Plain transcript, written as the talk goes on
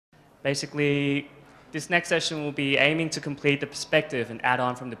Basically, this next session will be aiming to complete the perspective and add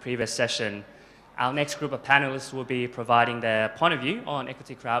on from the previous session. Our next group of panelists will be providing their point of view on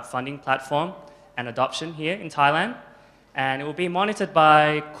equity crowdfunding platform and adoption here in Thailand. And it will be monitored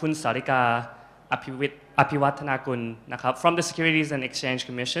by Kun Sarica Apiwatthakakul from the Securities and Exchange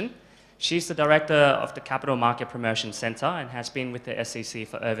Commission. She's the director of the Capital Market Promotion Center and has been with the SEC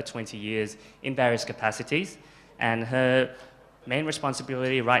for over 20 years in various capacities. And her main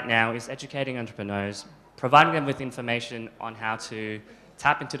responsibility right now is educating entrepreneurs, providing them with information on how to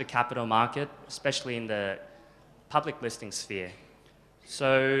tap into the capital market, especially in the public listing sphere.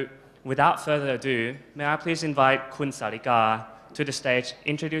 So without further ado, may I please invite Kun Sarica to the stage,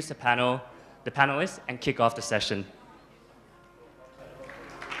 introduce the panel, the panelists, and kick off the session.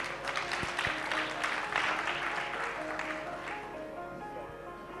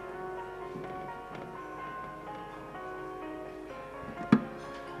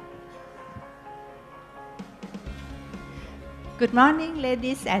 Good morning,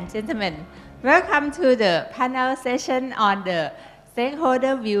 ladies and gentlemen. Welcome to the panel session on the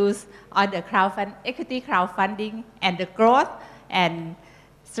stakeholder views on the equity crowdfunding and the growth and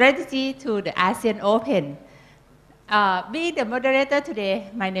strategy to the ASEAN Open. Being the moderator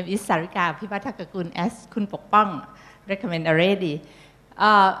today, my name is Sarica Apiwatthakakul, as Kun Pokpong recommended already.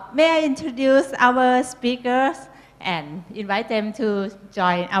 May I introduce our speakers and invite them to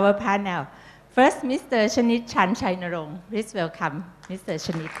join our panel. First, Mr. Chanitr. Please welcome Mr.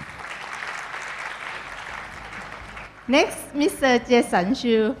 Chanitr. Next, Mr. Jason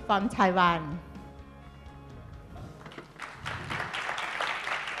Xu from Taiwan.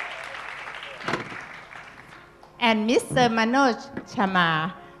 And Mr. Manoj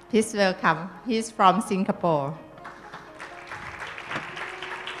Sharma, please welcome. He's from Singapore.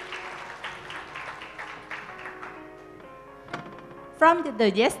 From the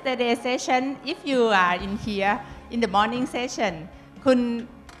yesterday session, if you are in here in the morning session, in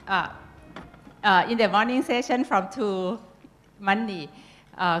the morning session from 2 Monday,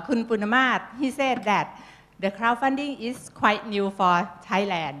 Kun Punamat, he said that the crowdfunding is quite new for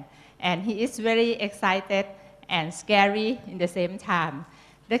Thailand, and he is very excited and scary in the same time.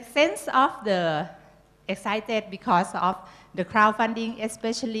 The sense of the excited because of the crowdfunding,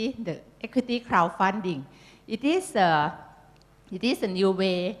 especially the equity crowdfunding, it is a new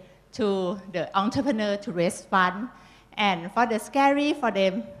way to the entrepreneur to raise funds. And for the scary for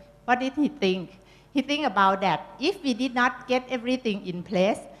them, what did he think? He think about that if we did not get everything in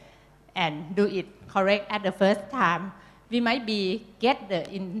place and do it correct at the first time, we might get the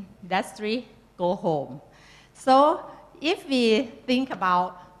industry go home. So if we think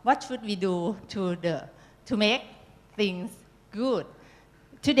about what should we do to make things good,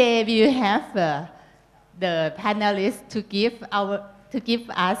 today we have the panelists to give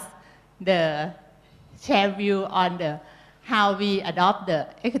us the share view on how we adopt the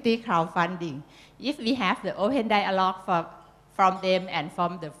equity crowdfunding. If we have the open dialogue from them and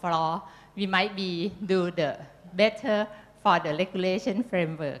from the floor, we might do the better for the regulation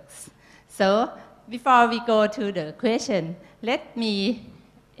frameworks. So before we go to the question, let me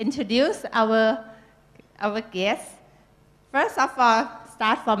introduce our guests. First of all,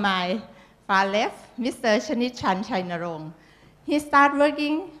 start from my far left, Mr. Chanitr. He started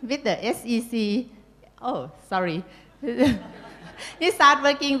working with the SEC. Oh, sorry. He started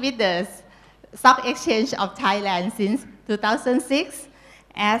working with the Stock Exchange of Thailand since 2006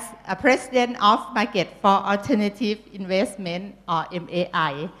 as a president of Market for Alternative Investment, or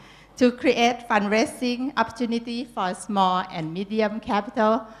MAI, to create fundraising opportunity for small and medium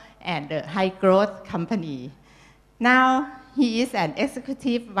capital and high growth company. Now, he is an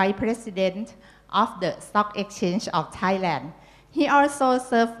executive vice president of the Stock Exchange of Thailand. He also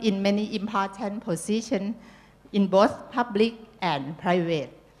served in many important positions in both public and private,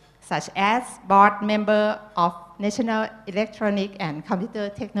 such as board member of National Electronic and Computer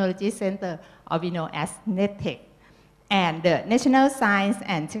Technology Center, or we know as NETTEC, and the National Science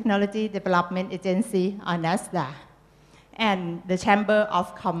and Technology Development Agency, or NASDA, and the Chamber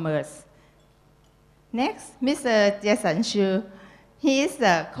of Commerce. Next, Mr. Jason Xu. He is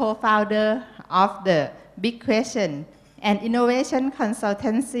the co-founder of the Big Question, an innovation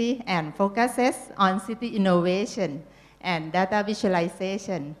consultancy and focuses on city innovation and data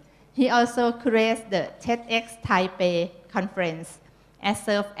visualization. He also curates the TEDxTaipei conference and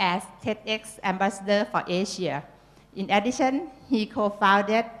serves as TEDx ambassador for Asia. In addition, he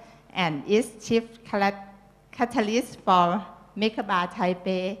co-founded and is chief catalyst for Megabar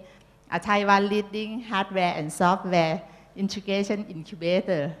Taipei, a Taiwan leading hardware and software integration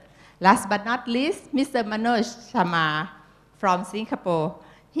incubator. Last but not least, Mr. Manoj Sharma from Singapore.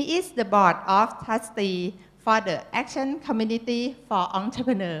 He is the board of trustee for the Action Community for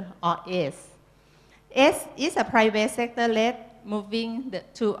Entrepreneur, or ACE. ACE is a private sector-led moving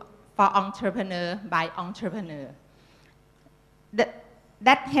for entrepreneur by entrepreneur.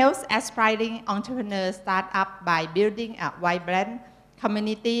 That helps aspiring entrepreneurs start up by building a vibrant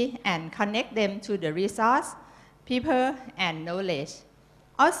community and connect them to the resource, people, and knowledge.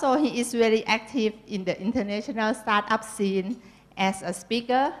 Also, he is very active in the international startup scene as a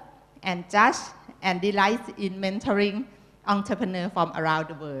speaker and judge, and delights in mentoring entrepreneurs from around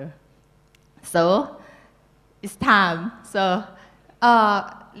the world. So, it's time. So,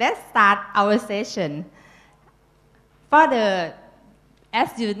 let's start our session.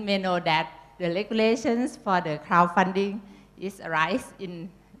 As you may know that the regulations for the crowdfunding is arise in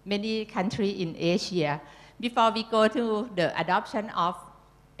many countries in Asia. Before we go to the adoption of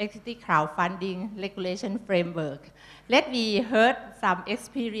equity crowdfunding regulation framework, let me hear some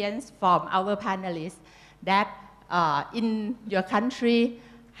experience from our panelists that in your country,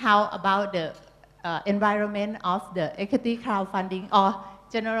 how about the environment of the equity crowdfunding or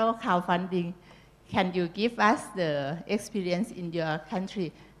general crowdfunding? Can you give us the experience in your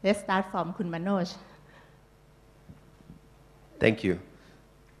country? Let's start from Kun Manoj. Thank you.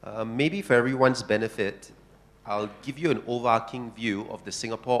 Maybe for everyone's benefit, I'll give you an overarching view of the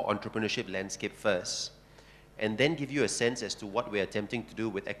Singapore entrepreneurship landscape first, and then give you a sense as to what we're attempting to do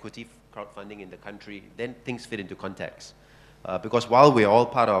with equity crowdfunding in the country. Then things fit into context. Because while we're all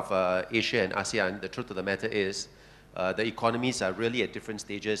part of Asia and ASEAN, the truth of the matter is the economies are really at different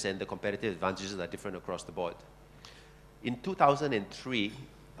stages and the competitive advantages are different across the board. In 2003,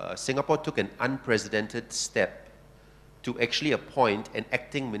 Singapore took an unprecedented step to actually appoint an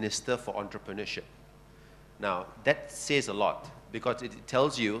acting minister for entrepreneurship. Now, that says a lot because it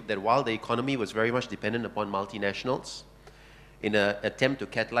tells you that while the economy was very much dependent upon multinationals, in an attempt to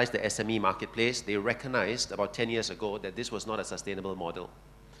catalyze the SME marketplace, they recognized about 10 years ago that this was not a sustainable model.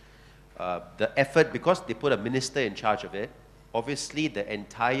 The effort, because they put a minister in charge of it, obviously the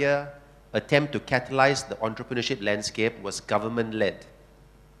entire attempt to catalyze the entrepreneurship landscape was government-led.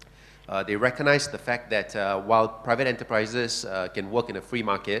 They recognized the fact that while private enterprises can work in a free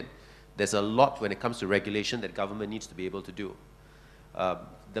market, there's a lot when it comes to regulation that government needs to be able to do.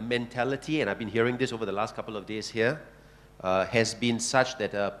 The mentality, and I've been hearing this over the last couple of days here, has been such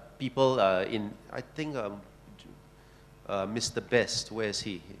that people in, I think, Mr. Best, where is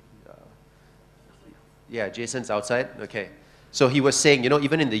he? Yeah, Jason's outside, okay. So he was saying, you know,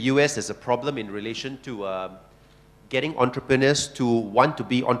 even in the US, there's a problem in relation to getting entrepreneurs to want to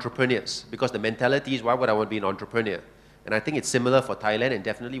be entrepreneurs, because the mentality is, why would I want to be an entrepreneur? And I think it's similar for Thailand and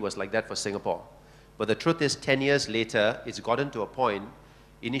definitely was like that for Singapore. But the truth is, 10 years later, it's gotten to a point,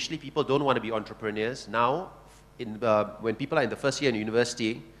 initially people don't want to be entrepreneurs. Now, when people are in the first year in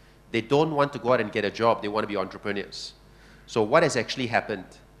university, they don't want to go out and get a job, they want to be entrepreneurs. So what has actually happened?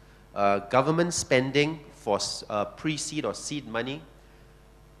 Government spending for pre-seed or seed money,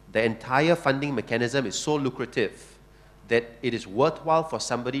 the entire funding mechanism is so lucrative that it is worthwhile for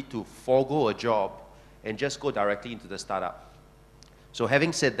somebody to forego a job and just go directly into the startup. So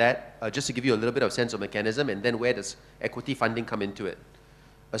having said that, just to give you a little bit of sense of mechanism, and then where does equity funding come into it?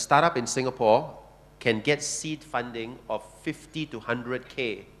 A startup in Singapore can get seed funding of 50 to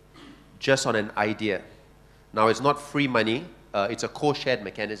 100K just on an idea. Now, it's not free money, it's a co-shared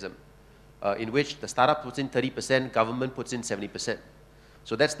mechanism in which the startup puts in 30%, government puts in 70%.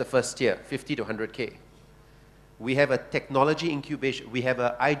 So that's the first tier, 50 to 100K. We have a technology incubation, we have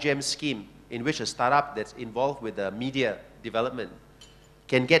an iGEM scheme in which a startup that's involved with the media development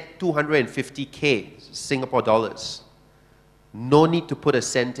can get 250K Singapore dollars. No need to put a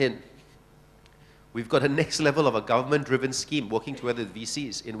cent in. We've got a next level of a government-driven scheme working together with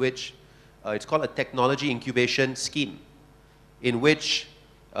VCs in which it's called a technology incubation scheme, in which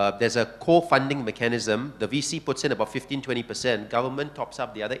there's a co-funding mechanism. The VC puts in about 15–20%, government tops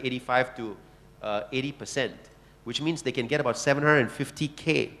up the other 85 to 80%, which means they can get about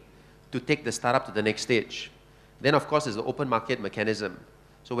 750K to take the startup to the next stage. Then, of course, there's the open market mechanism.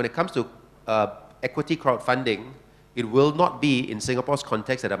 So when it comes to equity crowdfunding, it will not be in Singapore's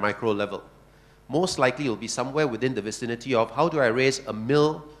context at a micro level. Most likely, it will be somewhere within the vicinity of how do I raise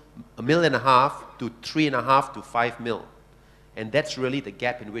 $1.5 million to $3.5 to $5 million. And that's really the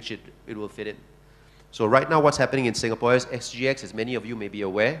gap in which it will fit in. So right now, what's happening in Singapore is SGX, as many of you may be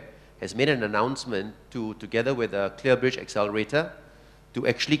aware, has made an announcement together with a ClearBridge Accelerator, to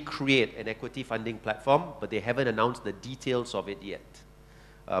actually create an equity funding platform, but they haven't announced the details of it yet.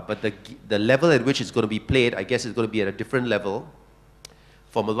 But the level at which it's going to be played, I guess, is going to be at a different level.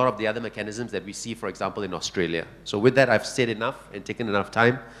 from a lot of the other mechanisms that we see, for example, in Australia. So with that, I've said enough and taken enough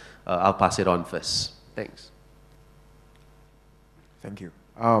time. I'll pass it on first. Thanks. Thank you.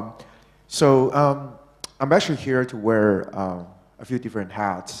 I'm actually here to wear a few different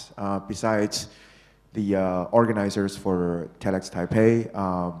hats. Besides the organizers for TEDxTaipei,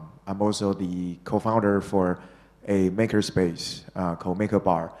 I'm also the co-founder for a makerspace called Maker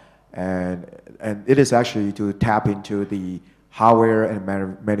Bar. And it is actually to tap into the hardware and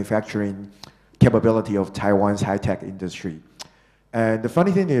manufacturing capability of Taiwan's high-tech industry. And the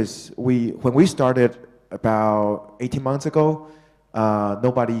funny thing is, when we started about 18 months ago,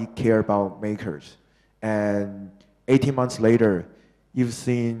 nobody cared about makers. And 18 months later, you've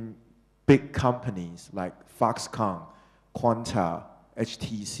seen big companies like Foxconn, Quanta,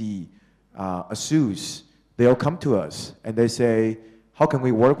 HTC, ASUS, they all come to us and they say, how can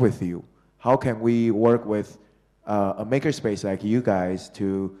we work with you? How can we work with a makerspace like you guys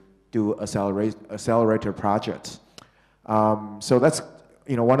to do accelerator projects? So that's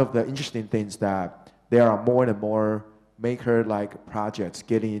one of the interesting things, that there are more and more maker-like projects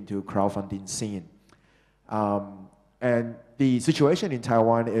getting into crowdfunding scene. And the situation in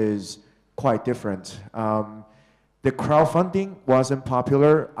Taiwan is quite different. The crowdfunding wasn't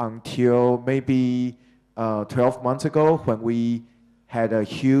popular until maybe 12 months ago, when we had a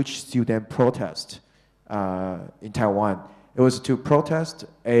huge student protest in Taiwan. It was to protest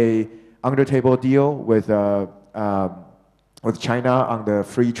a under-table deal with China on the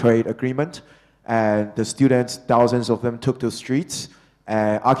free trade agreement. And the students, thousands of them, took to the streets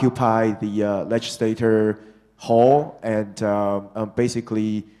and occupied the legislature hall and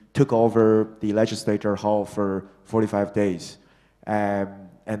basically took over the legislature hall for 45 days. And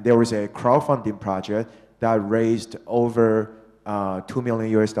there was a crowdfunding project that raised over $2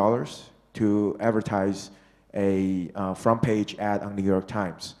 million US to advertise a front page ad on New York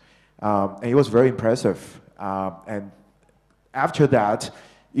Times. And it was very impressive. And after that,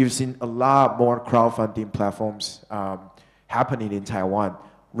 you've seen a lot more crowdfunding platforms happening in Taiwan.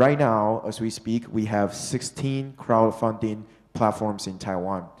 Right now, as we speak, we have 16 crowdfunding platforms in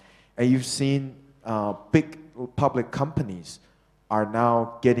Taiwan. And you've seen big public companies are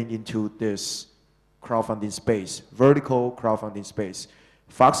now getting into this crowdfunding space, vertical crowdfunding space.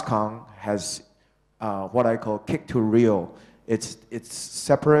 Foxconn has what I call kick to real. It's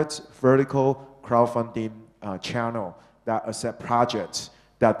separate vertical crowdfunding channel that accept projects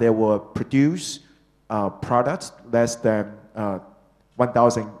that they will produce products less than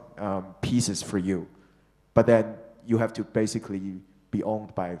 1,000 pieces for you. But then you have to basically be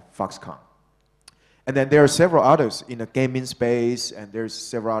owned by Foxconn. And then there are several others in the gaming space, and there's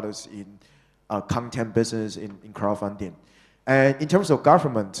several others in content business in crowdfunding. And in terms of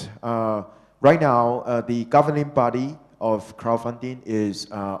government, right now, the governing body of crowdfunding is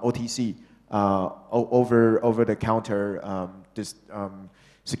OTC, over-the-counter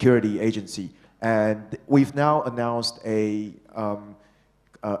security agency. And we've now announced a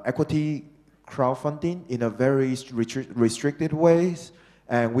equity crowdfunding in a very restricted ways.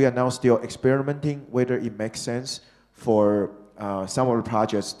 And we are now still experimenting whether it makes sense for some of the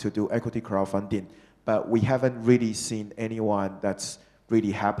projects to do equity crowdfunding. But we haven't really seen anyone that's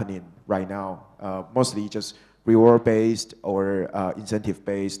really happening right now. Mostly just reward-based or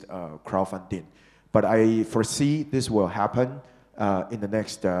incentive-based crowdfunding. But I foresee this will happen in the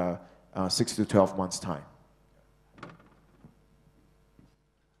next 6 to 12 months' time.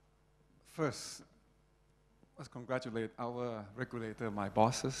 First, let's congratulate our regulator, my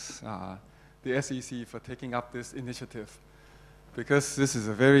bosses, the SEC, for taking up this initiative, because this is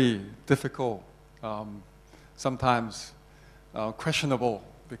a very difficult, sometimes questionable,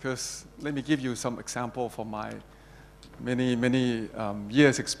 because let me give you some example from my many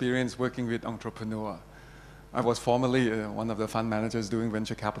years experience working with entrepreneurs. I was formerly one of the fund managers doing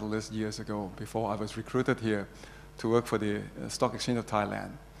venture capitalists years ago, before I was recruited here to work for the Stock Exchange of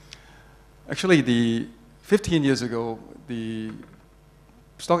Thailand. Actually, 15 years ago, the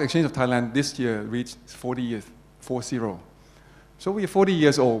Stock Exchange of Thailand this year reached 40 years, 40. So we are 40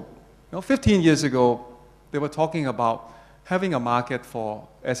 years old. 15 years ago, they were talking about having a market for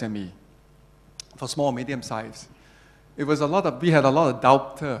SME, for small, medium size. We had a lot of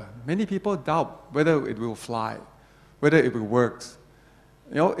doubt. Many people doubt whether it will fly, whether it will work.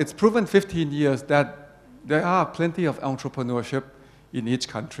 It's proven 15 years that there are plenty of entrepreneurship in each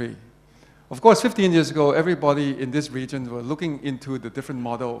country. Of course, 15 years ago, everybody in this region were looking into the different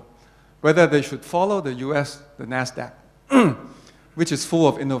model, whether they should follow the US, the NASDAQ, which is full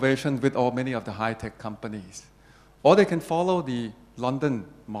of innovation with many of the high-tech companies, or they can follow the London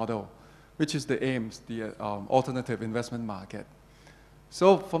model, which is the AIMS, the alternative investment market.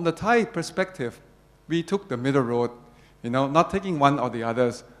 So from the Thai perspective, we took the middle road, not taking one or the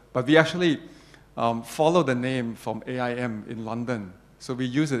others, but we actually followed the name from AIM in London. So we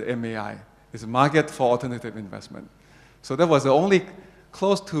use it MAI. It's Market for Alternative Investment. So that was the only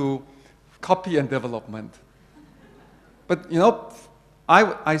close to copy and development. But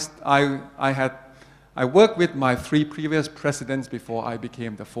I worked with my 3 previous presidents before I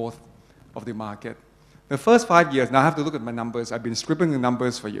became the 4th of the market. The first 5 years, now I have to look at my numbers. I've been scribbling the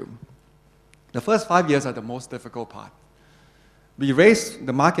numbers for you. The first 5 years are the most difficult part.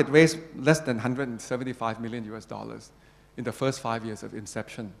 The market raised less than $175 million in the first 5 years of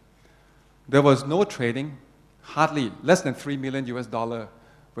inception. There was no trading, hardly less than $3 million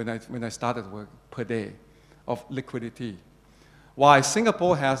when I started work per day of liquidity. While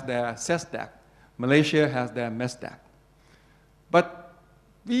Singapore has their CESDAC, Malaysia has their MESDAC. But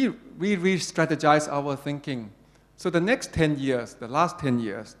we re-strategized our thinking. So the next 10 years, the last 10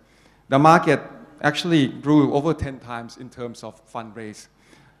 years, the market actually grew over 10 times in terms of fundraise.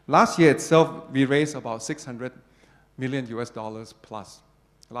 Last year itself, we raised about $600 million plus,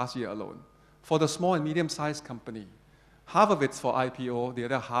 last year alone. For the small and medium-sized company, half of it's for IPO, the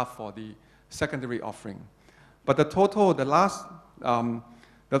other half for the secondary offering. But the total,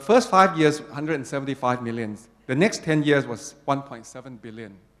 the first 5 years, 175 million. The next 10 years was 1.7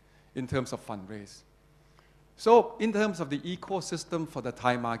 billion in terms of fundraise. So in terms of the ecosystem for the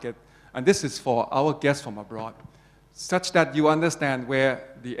Thai market, and this is for our guests from abroad, such that you understand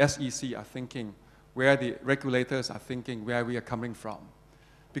where the SEC are thinking, where the regulators are thinking, where we are coming from.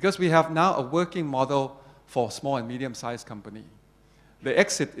 Because we have now a working model for small and medium-sized company. The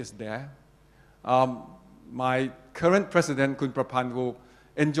exit is there. My current president, Kun Prapan, will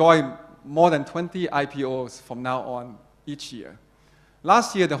enjoy more than 20 IPOs from now on each year.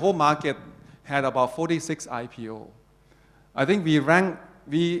 Last year, the whole market had about 46 IPO. I think we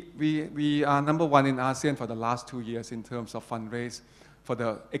are number 1 in ASEAN for the last 2 years in terms of fundraise for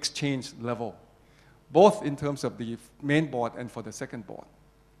the exchange level, both in terms of the main board and for the second board.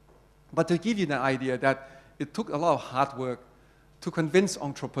 But to give you an idea that it took a lot of hard work to convince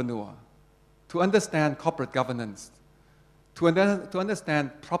entrepreneurs to understand corporate governance, to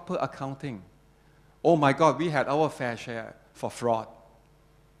understand proper accounting. Oh my God, we had our fair share for fraud.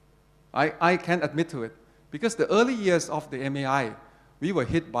 I can admit to it. Because the early years of the MAI, we were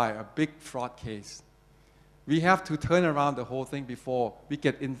hit by a big fraud case. We have to turn around the whole thing before we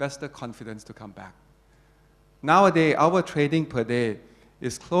get investor confidence to come back. Nowadays, our trading per day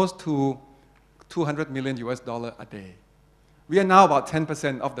is close to $200 million a day. We are now about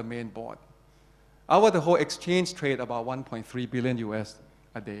 10% of the main board. The whole exchange trade about 1.3 billion US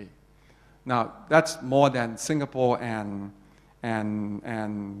a day. Now, that's more than Singapore and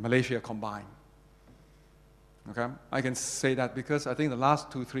Malaysia combined. Okay? I can say that because I think the last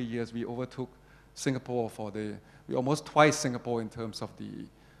 2-3 years we overtook Singapore we almost twice Singapore in terms of the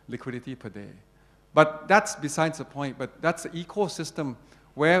liquidity per day. But that's besides the point, but that's the ecosystem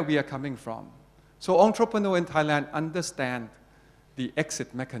where we are coming from. So entrepreneurs in Thailand understand the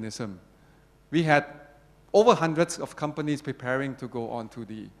exit mechanism. We had over hundreds of companies preparing to go on to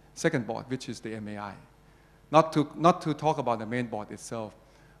the second board, which is the MAI. Not to talk about the main board itself,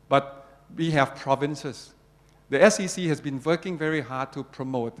 but we have provinces. The SEC has been working very hard to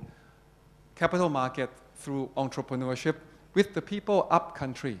promote capital market through entrepreneurship with the people up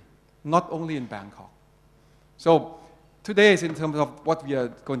country, not only in Bangkok. So today is in terms of what we are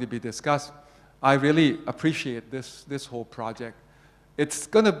going to be discussed. I really appreciate this whole project. It's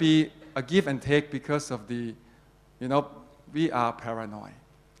going to be a give and take because of we are paranoid.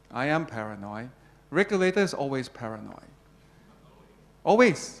 I am paranoid. Regulators always paranoid.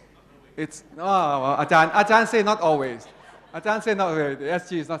 Always. It's, Ajahn say not always. Ajahn say not always. The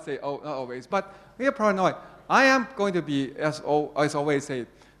SG is not say, not always. But we are paranoid. I am going to be, as always say,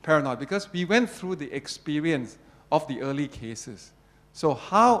 paranoid because we went through the experience of the early cases. So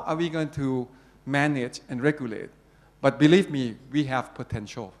how are we going to manage and regulate? But believe me, we have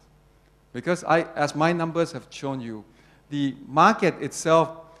potential. Because as my numbers have shown you, the market itself,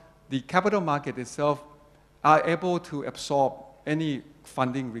 the capital market itself, are able to absorb any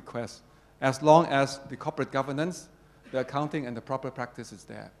funding request as long as the corporate governance, the accounting, and the proper practice is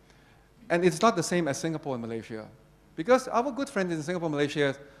there. And it's not the same as Singapore and Malaysia. Because our good friends in Singapore and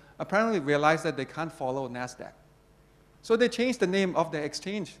Malaysia apparently realized that they can't follow NASDAQ. So they changed the name of their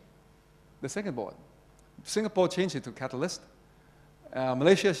exchange, the second board. Singapore changed it to Catalyst.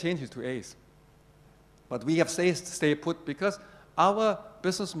 Malaysia changed it to ACE. But we have stayed put because our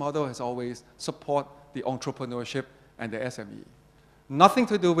business model has always support the entrepreneurship and the SME. Nothing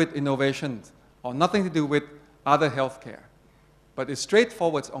to do with innovation or nothing to do with other healthcare. but it's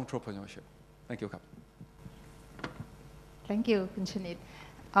straightforward entrepreneurship. Thank you, Kap. Thank you, Kun Chanit.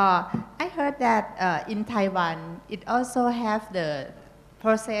 I heard that in Taiwan, it also have the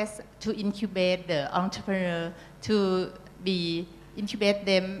process to incubate the entrepreneur to be incubate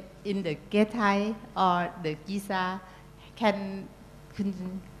them in the Getai or the Giza. Can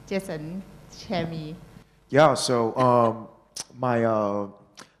Kun Jason share me? Yeah, so my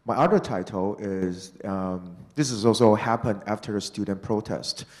other title is, this has also happened after a student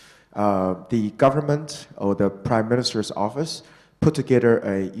protest. The government or the Prime Minister's office put together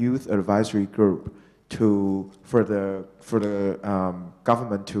a youth advisory group for the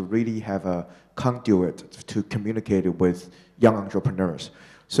government to really have a conduit to communicate with young entrepreneurs.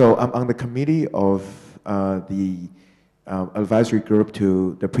 So I'm on the committee of the advisory group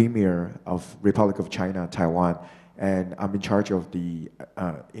to the Premier of Republic of China, Taiwan, and I'm in charge of the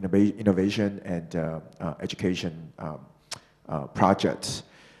innovation and education projects.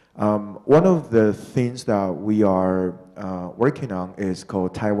 One of the things that we are working on is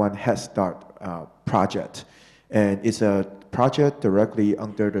called Taiwan Head Start project, and it's a project directly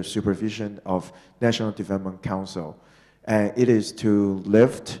under the supervision of National Development Council, and it is to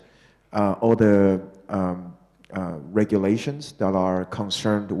lift all the regulations that are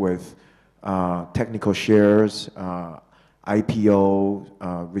concerned with technical shares, IPO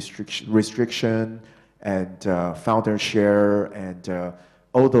restriction, and founder share, and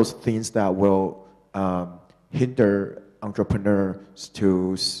all those things that will hinder entrepreneurs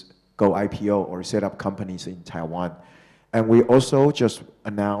to go IPO or set up companies in Taiwan. And we also just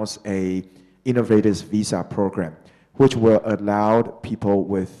announced a innovative visa program, which will allow people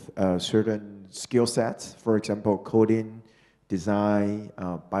with certain skill sets, for example, coding, design,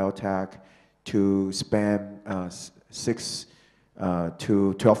 biotech, to spend 6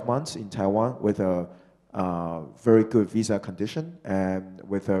 to 12 months in Taiwan with a very good visa condition and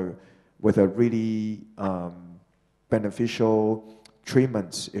with a really beneficial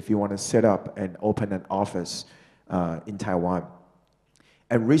treatments if you want to set up and open an office in Taiwan.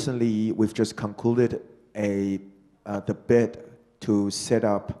 And recently, we've just concluded the bid to set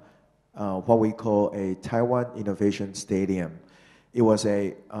up what we call a Taiwan Innovation Stadium. It was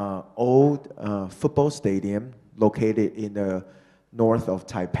a old football stadium located in the north of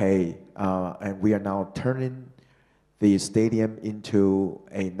Taipei, and we are now turning the stadium into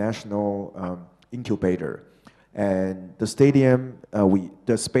a national incubator. And the stadium,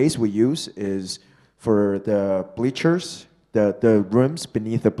 the space we use is for the bleachers, the rooms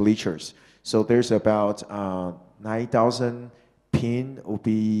beneath the bleachers. So there's about 9,000 pin, will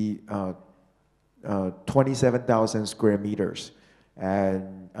be 27,000 square meters.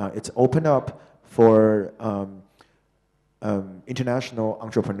 And it's open up for international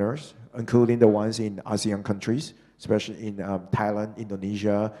entrepreneurs, including the ones in ASEAN countries, especially in Thailand,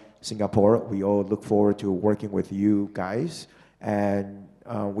 Indonesia, Singapore. We all look forward to working with you guys, and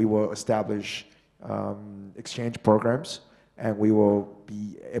we will establish exchange programs, and we will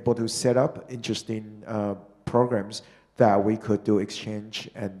be able to set up interesting programs that we could do exchange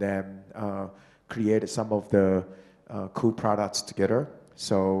and then create some of the cool products together.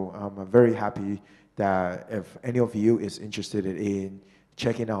 So I'm very happy that if any of you is interested in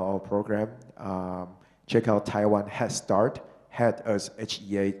checking out our program, check out Taiwan Head Start, Head as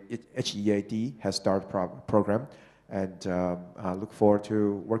HEAD, Head Start program, and I look forward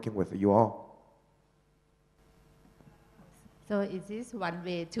to working with you all. So is this one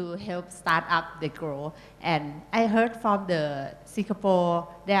way to help start up the growth? And I heard from the Singapore,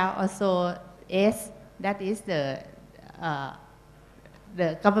 there are also that is the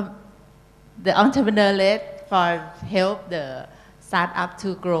government, the entrepreneur-led for help the startup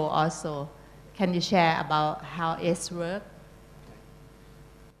to grow also. Can you share about how ACE work?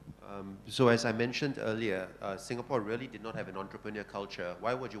 So as I mentioned earlier, Singapore really did not have an entrepreneur culture.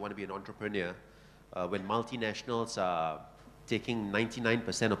 Why would you want to be an entrepreneur when multinationals are taking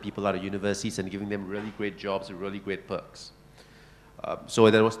 99% of people out of universities and giving them really great jobs and really great perks? So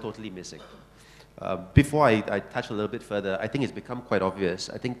that was totally missing. Before I touch a little bit further, I think it's become quite obvious.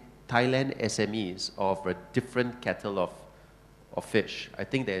 I think Thailand SMEs offer a different kettle of fish. I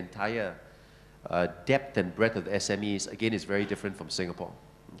think the entire depth and breadth of the SMEs, again, is very different from Singapore.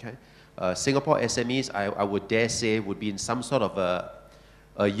 Okay? Singapore SMEs, I would dare say, would be in some sort of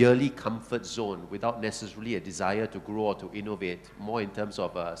a yearly comfort zone without necessarily a desire to grow or to innovate, more in terms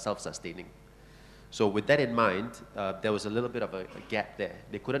of self-sustaining. So with that in mind, there was a little bit of a gap there.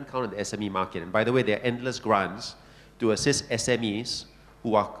 They couldn't count on the SME market. And by the way, there are endless grants to assist SMEs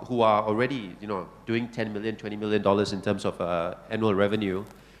who are already, doing $10 million, $20 million in terms of annual revenue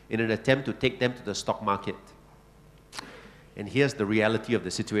in an attempt to take them to the stock market. And here's the reality of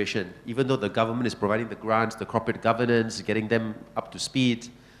the situation. Even though the government is providing the grants, the corporate governance, getting them up to speed,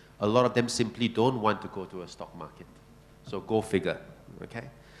 a lot of them simply don't want to go to a stock market. So go figure, okay?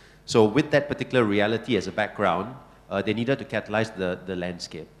 So with that particular reality as a background, they needed to catalyze the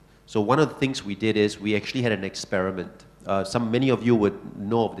landscape. So one of the things we did is we actually had an experiment. Many of you would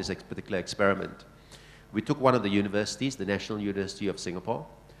know of this particular experiment. We took one of the universities, the National University of Singapore.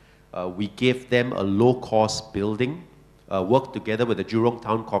 We gave them a low-cost building, worked together with the Jurong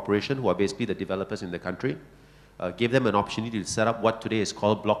Town Corporation, who are basically the developers in the country, gave them an opportunity to set up what today is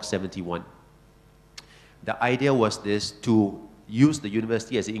called Block 71. The idea was this, to use the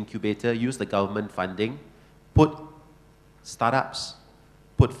university as an incubator, use the government funding, put startups,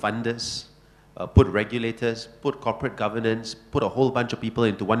 put funders, put regulators, put corporate governance, put a whole bunch of people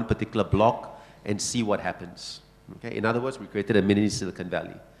into one particular block and see what happens. Okay? In other words, we created a mini Silicon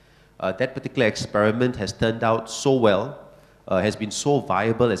Valley. That particular experiment has turned out so well, has been so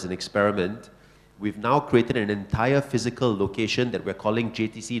viable as an experiment. We've now created an entire physical location that we're calling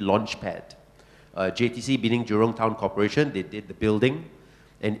JTC Launchpad. JTC meaning Jurong Town Corporation, they did the building,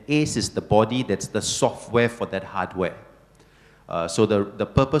 and ACE is the body that's the software for that hardware. So the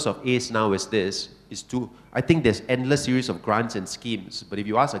purpose of ACE now is this, is to, I think there's endless series of grants and schemes, but if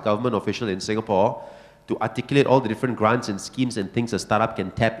you ask a government official in Singapore to articulate all the different grants and schemes and things a startup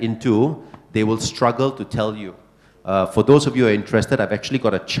can tap into, they will struggle to tell you. For those of you who are interested, I've actually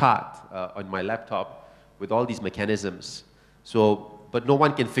got a chart on my laptop with all these mechanisms. So, but no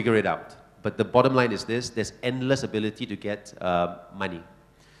one can figure it out. But the bottom line is this, there's endless ability to get money.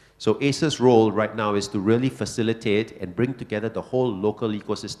 So ACE's role right now is to really facilitate and bring together the whole local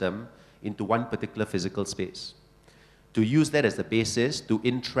ecosystem into one particular physical space. To use that as the basis to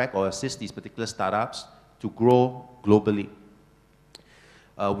interact or assist these particular startups to grow globally.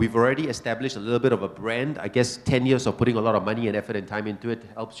 We've already established a little bit of a brand. I guess 10 years of putting a lot of money and effort and time into it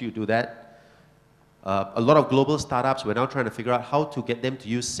helps you do that. A lot of global startups, we're now trying to figure out how to get them to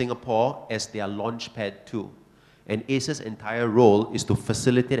use Singapore as their launchpad too. And ACE's entire role is to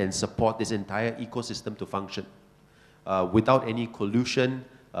facilitate and support this entire ecosystem to function. Without any collusion,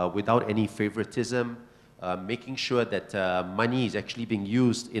 without any favoritism, making sure that money is actually being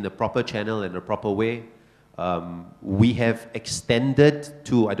used in a proper channel and a proper way. We have extended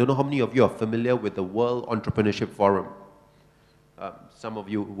to, I don't know how many of you are familiar with the World Entrepreneurship Forum. Some of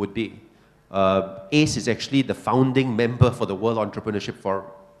you would be. ACE is actually the founding member for the World Entrepreneurship Forum,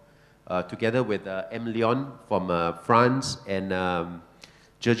 together with M. Leon from France and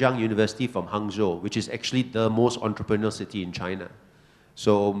Zhejiang University from Hangzhou, which is actually the most entrepreneurial city in China.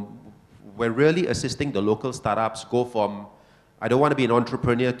 So we're really assisting the local startups go from, I don't want to be an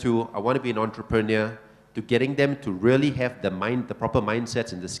entrepreneur to, I want to be an entrepreneur, to getting them to really have the proper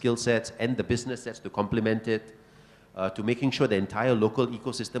mindsets and the skill sets and the business sets to complement it, to making sure the entire local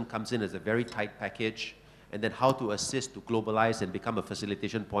ecosystem comes in as a very tight package, and then how to assist to globalize and become a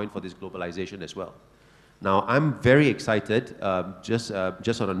facilitation point for this globalization as well. Now, I'm very excited, just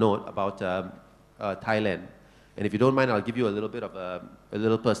on a note, about Thailand. And if you don't mind, I'll give you a little bit of a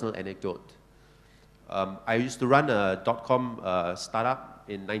little personal anecdote. I used to run a .com startup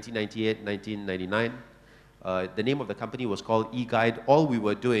in 1998, 1999. The name of the company was called eGuide. All we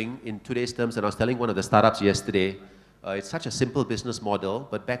were doing in today's terms, and I was telling one of the startups yesterday, it's such a simple business model,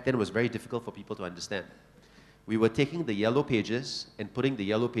 but back then it was very difficult for people to understand. We were taking the yellow pages and putting the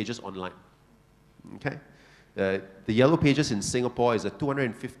yellow pages online. Okay? The yellow pages in Singapore is a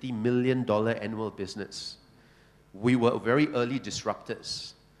 $250 million annual business. We were very early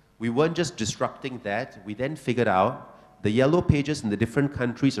disruptors. We weren't just disrupting that, we then figured out the yellow pages in the different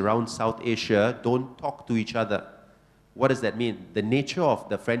countries around South Asia don't talk to each other. What does that mean? The nature of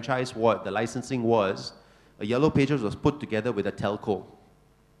the franchise war, the licensing was, a yellow pages was put together with a telco.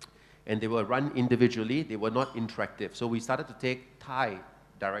 And they were run individually, they were not interactive. So we started to take Thai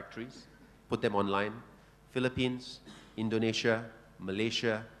directories, put them online, Philippines, Indonesia,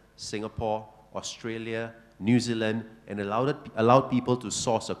 Malaysia, Singapore, Australia, New Zealand, and allowed people to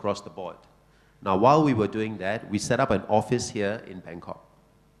source across the board. Now, while we were doing that, we set up an office here in Bangkok.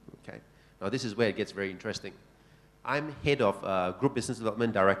 Okay. Now, this is where it gets very interesting. I'm head of Group Business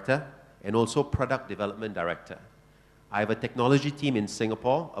Development Director and also Product Development Director. I have a technology team in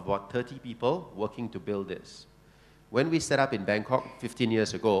Singapore, about 30 people working to build this. When we set up in Bangkok 15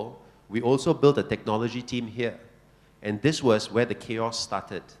 years ago, we also built a technology team here. And this was where the chaos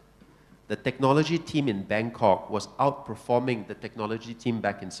started. The technology team in Bangkok was outperforming the technology team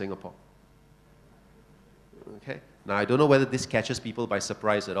back in Singapore. Okay? Now, I don't know whether this catches people by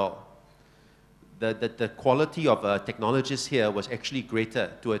surprise at all. The quality of technologists here was actually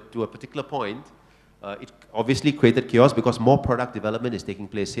greater to a particular point. It obviously created chaos because more product development is taking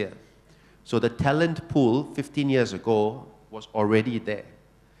place here. So the talent pool 15 years ago was already there.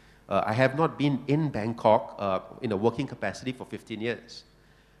 I have not been in Bangkok in a working capacity for 15 years.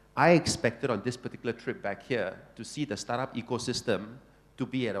 I expected on this particular trip back here to see the startup ecosystem to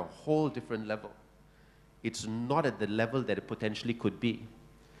be at a whole different level. It's not at the level that it potentially could be.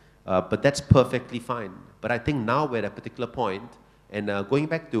 But that's perfectly fine. But I think now we're at a particular point, and going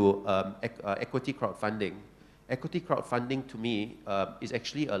back to equity crowdfunding to me is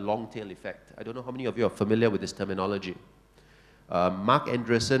actually a long tail effect. I don't know how many of you are familiar with this terminology. Mark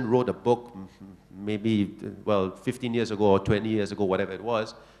Andreessen wrote a book maybe, well, 15 years ago or 20 years ago, whatever it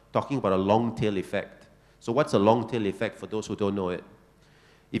was, talking about a long tail effect. So what's a long tail effect for those who don't know it?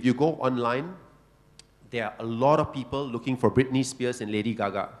 If you go online, there are a lot of people looking for Britney Spears and Lady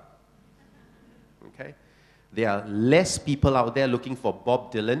Gaga. Okay? There are less people out there looking for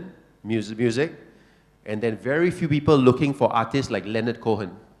Bob Dylan music, and then very few people looking for artists like Leonard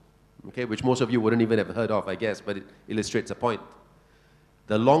Cohen, okay, which most of you wouldn't even have heard of, I guess, but it illustrates a point.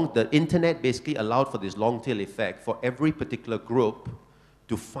 The internet basically allowed for this long tail effect for every particular group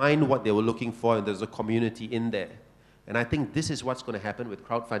to find what they were looking for, and there's a community in there. And I think this is what's going to happen with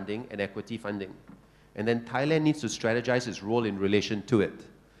crowdfunding and equity funding. And then Thailand needs to strategize its role in relation to it.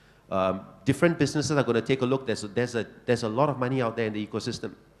 Different businesses are going to take a look. There's a lot of money out there in the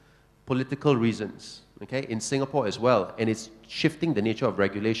ecosystem. Political reasons, okay, in Singapore as well, and it's shifting the nature of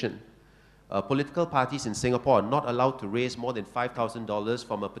regulation. Political parties in Singapore are not allowed to raise more than $5,000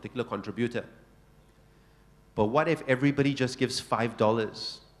 from a particular contributor. But what if everybody just gives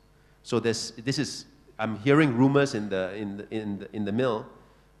 $5? So I'm hearing rumors in the mill.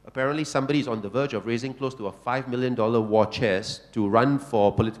 Apparently somebody's on the verge of raising close to a $5 million war chest to run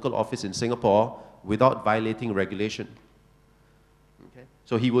for political office in Singapore without violating regulation. Okay?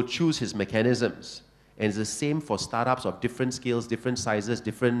 So he will choose his mechanisms. And it's the same for startups of different scales, different sizes,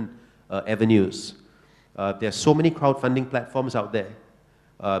 different avenues. There are so many crowdfunding platforms out there.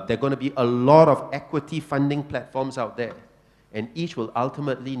 There are going to be a lot of equity funding platforms out there. And each will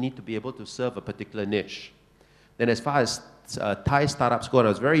ultimately need to be able to serve a particular niche. Then as far as Thai startups go, and I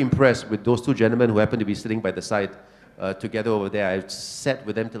was very impressed with those two gentlemen who happened to be sitting by the side together over there. I sat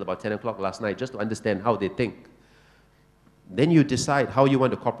with them till about 10 o'clock last night just to understand how they think. Then you decide how you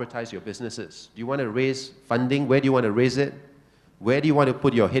want to corporatize your businesses. Do you want to raise funding? Where do you want to raise it? Where do you want to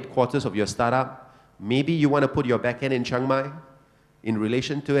put your headquarters of your startup? Maybe you want to put your back end in Chiang Mai. In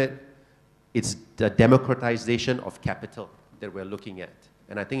relation to it, it's the democratization of capital that we're looking at.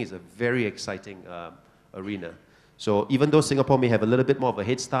 And I think it's a very exciting arena. So even though Singapore may have a little bit more of a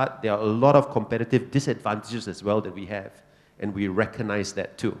head start, there are a lot of competitive disadvantages as well that we have. And we recognize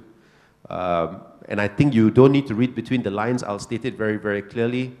that too. And I think you don't need to read between the lines. I'll state it very, very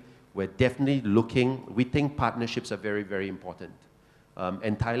clearly. We're definitely looking, we think partnerships are very, very important.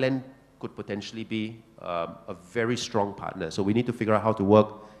 And Thailand could potentially be a very strong partner. So we need to figure out how to work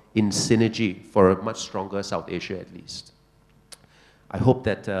in synergy for a much stronger South Asia at least. I hope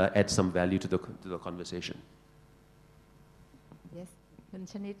that adds some value to the conversation. Yes,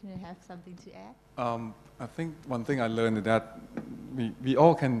 Chanitr, you have something to add? I think one thing I learned is that we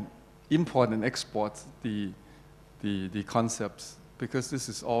all can import and export the concepts, because this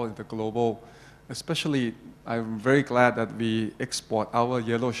is all in the global. Especially, I'm very glad that we export our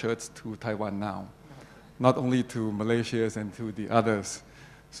yellow shirts to Taiwan now, not only to Malaysia and to the others.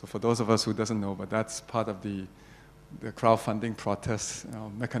 So for those of us who doesn't know, but that's part of the crowdfunding protest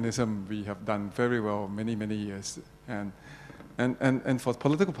mechanism we have done very well many, many years. And for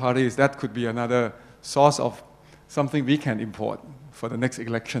political parties, that could be another source of something we can import for the next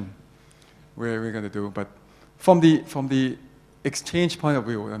election, where we're going to do. But from the exchange point of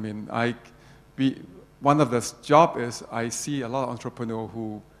view, I mean, one of the job is I see a lot of entrepreneurs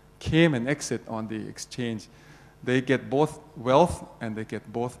who came and exit on the exchange. They get both wealth and they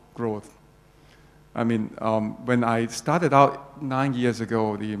get both growth. I mean, when I started out 9 years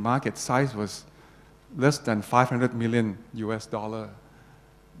ago, the market size was less than $500 million US,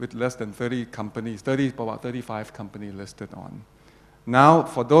 with less than 30 companies, about 35 companies listed on. Now,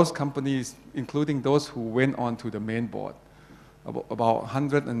 for those companies, including those who went on to the main board, about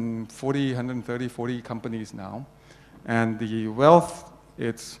 40 companies now, and the wealth,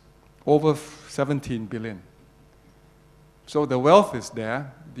 it's over 17 billion. So the wealth is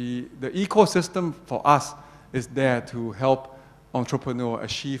there. The ecosystem for us is there to help entrepreneurs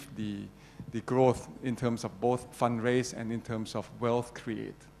achieve the growth in terms of both fundraise and in terms of wealth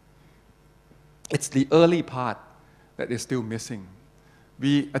create. It's the early part that is still missing.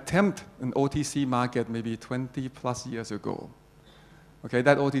 We attempt an OTC market maybe 20 plus years ago. Okay,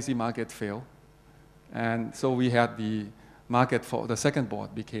 that OTC market failed. And so we had the market for the second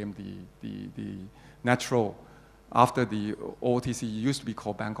board became the natural after the OTC used to be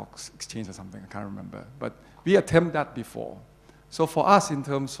called Bangkok Exchange or something, I can't remember. But we attempted that before. So for us, in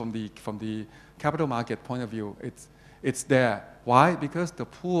terms from the capital market point of view, it's there. Why? Because the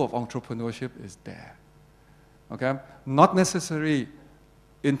pool of entrepreneurship is there. Okay? Not necessarily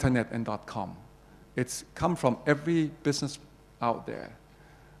internet and .com. It's come from every business out there.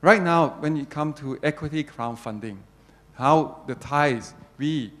 Right now, when you come to equity crowdfunding, how the Thais,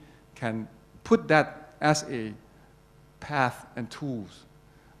 we can put that as a path and tools.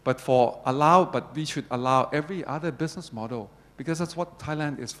 But we should allow every other business model, because that's what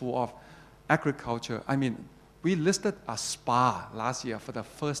Thailand is full of. Agriculture. I mean, we listed a spa last year for the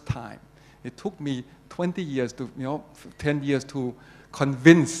first time. It took me 20 years to, 10 years to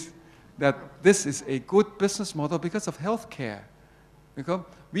convince that this is a good business model because of healthcare. Because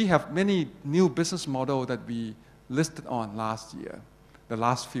we have many new business models that we listed on last year, the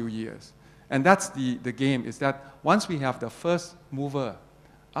last few years. And that's the game, is that once we have the first mover,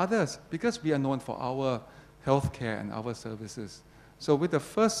 others, because we are known for our healthcare and our services. So with the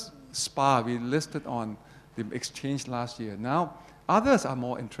first spa we listed on the exchange last year, now others are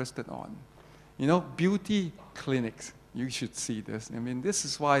more interested on. Beauty clinics. You should see this. I mean, this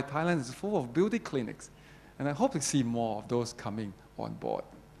is why Thailand is full of beauty clinics. And I hope to see more of those coming on board.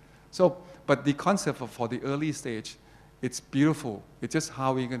 So, but the concept for the early stage, it's beautiful. It's just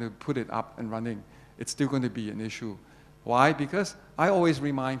how we're going to put it up and running. It's still going to be an issue. Why? Because I always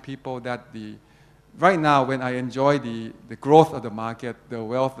remind people that right now, when I enjoy the growth of the market, the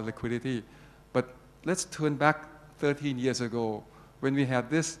wealth, the liquidity, but let's turn back 13 years ago when we had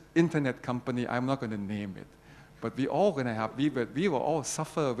this internet company. I'm not going to name it, but we will all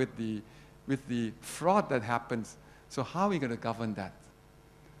suffer with the fraud that happens. So how are we going to govern that?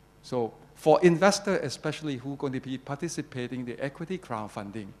 So for investors, especially who are going to be participating in the equity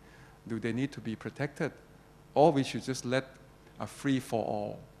crowdfunding, do they need to be protected? Or we should just let a free for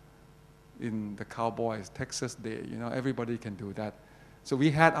all in the Cowboys, Texas Day, everybody can do that. So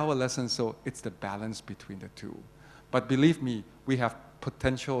we had our lessons, so it's the balance between the two. But believe me, we have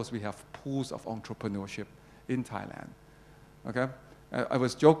potentials, we have pools of entrepreneurship in Thailand. Okay? I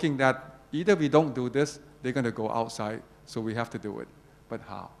was joking that either we don't do this, they're going to go outside, so we have to do it. But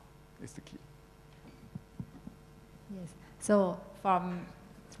how is the key. Yes. So from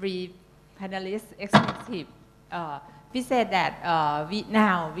 3 panelists' perspective, we said that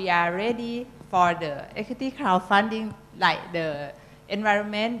we are ready for the equity crowdfunding, like the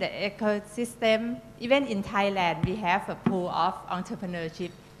environment, the ecosystem. Even in Thailand, we have a pool of entrepreneurship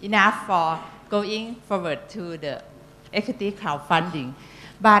enough for going forward to the equity crowdfunding.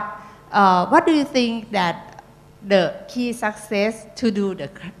 But what do you think that the key success to do the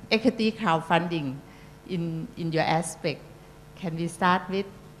equity crowdfunding in your aspect? Can we start with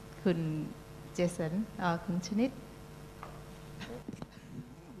Kun Jason or Kun Chanitr?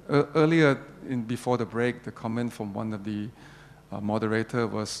 Earlier, before the break, the comment from one of the moderator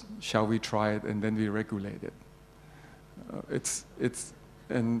was, shall we try it and then we regulate it?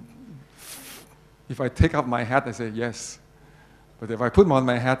 And if I take off my hat, I say yes. But if I put on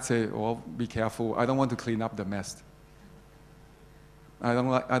my hat, say, well, be careful. I don't want to clean up the mess. I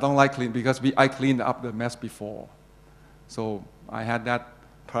don't like clean, because I cleaned up the mess before. So I had that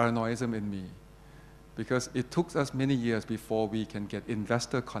paranoism in me. Because it took us many years before we can get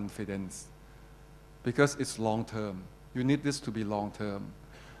investor confidence. Because it's long term. You need this to be long term.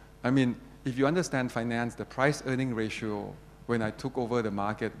 I mean, if you understand finance, the price earning ratio when I took over the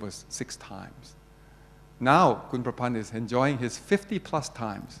market was 6 times. Now, Kun Prapan is enjoying his 50 plus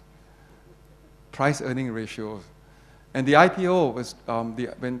times price earning ratios. And the IPO was,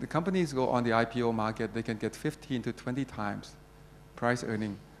 when the companies go on the IPO market, they can get 15 to 20 times price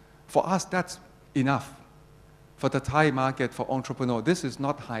earning. For us, that's enough. For the Thai market, for entrepreneur, this is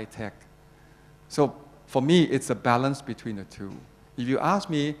not high tech. So for me, it's a balance between the two. If you ask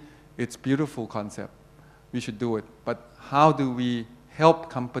me, it's a beautiful concept. We should do it. But how do we help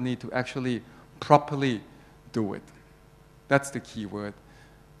company to actually properly do it? That's the key word.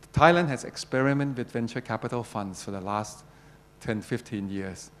 Thailand has experimented with venture capital funds for the last 10, 15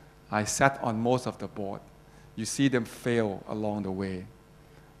 years. I sat on most of the board. You see them fail along the way.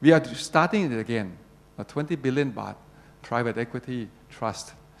 We are starting it again, a 20 billion baht private equity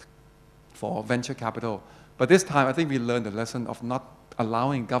trust for venture capital. But this time, I think we learned the lesson of not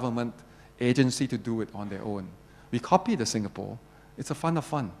allowing government agency to do it on their own. We copied the Singapore. It's a fund of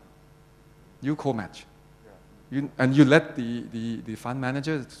fun. You co-match. And you let the fund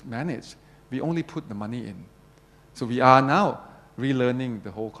managers manage. We only put the money in. So we are now relearning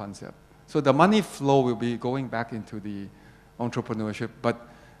the whole concept. So the money flow will be going back into the entrepreneurship. But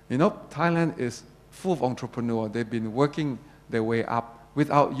you know, Thailand is full of entrepreneurs. They've been working their way up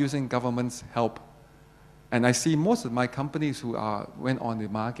without using government's help. And I see most of my companies who went on the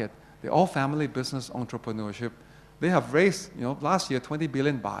market, they're all family business entrepreneurship. They have raised, you know, last year 20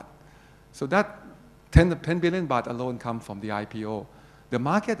 billion baht. So that 10 billion baht alone come from the IPO. The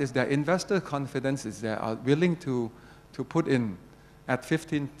market is there, investor confidence is there, are willing to put in at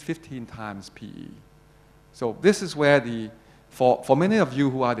 15 times PE. So this is where for many of you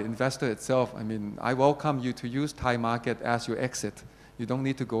who are the investor itself, I mean, I welcome you to use Thai market as your exit. You don't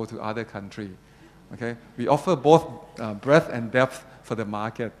need to go to other country. Okay? We offer both breadth and depth for the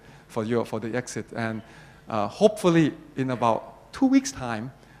market, for the exit. And hopefully in about 2 weeks'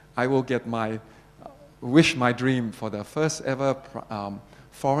 time, I will get my dream for the first ever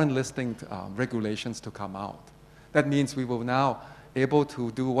foreign listing regulations to come out. That means we will now able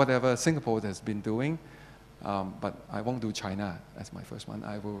to do whatever Singapore has been doing, but I won't do China as my first one.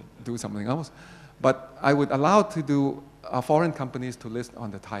 I will do something else. But I would allow to do foreign companies to list on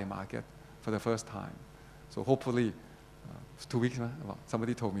the Thai market for the first time. So hopefully, 2 weeks, well,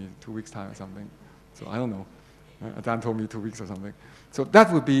 somebody told me 2 weeks' time or something. So I don't know. Adan told me 2 weeks or something. So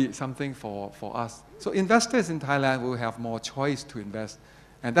that would be something for us. So investors in Thailand will have more choice to invest.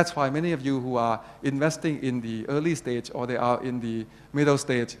 And that's why many of you who are investing in the early stage or they are in the middle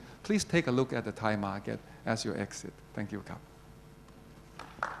stage, please take a look at the Thai market as your exit. Thank you, Kap.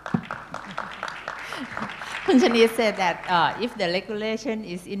 Khun Chanitr said that if the regulation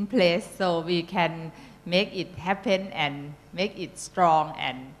is in place, so we can make it happen and make it strong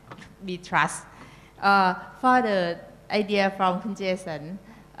and be trust. For the idea from Khun Jason,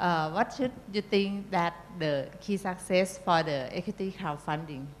 what should you think that the key success for the equity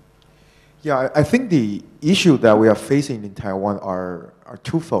crowdfunding? Yeah, I think the issue that we are facing in Taiwan are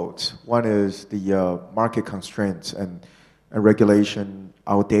twofold. One is the market constraints and regulation,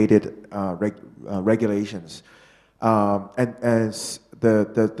 outdated regulations. And as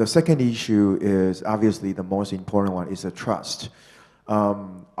the second issue is obviously the most important one is the trust.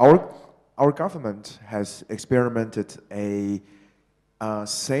 Our government has experimented a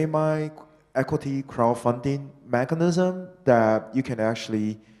semi-equity crowdfunding mechanism that you can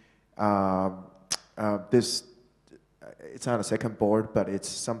actually, it's not a second board, but it's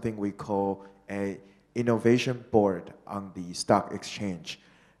something we call a innovation board on the stock exchange.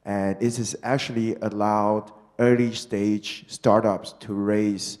 And it is actually allowed early stage startups to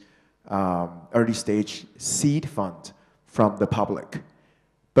raise early stage seed fund from the public.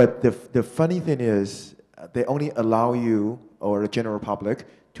 But the funny thing is, they only allow you or the general public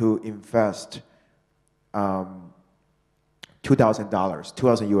to invest $2,000,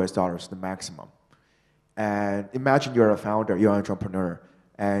 2,000 US dollars, the maximum. And imagine you're a founder, you're an entrepreneur,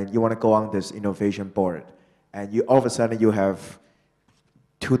 and you want to go on this innovation board, and all of a sudden you have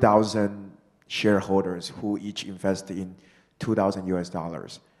 2,000 shareholders who each invest in 2,000 US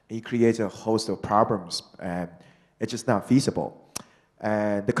dollars. It creates a host of problems, and it's just not feasible.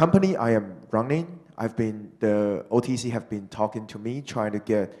 And the company I am running, the OTC have been talking to me, trying to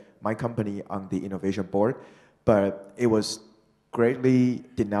get my company on the innovation board, but it was greatly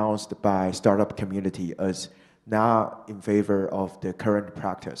denounced by startup community as not in favor of the current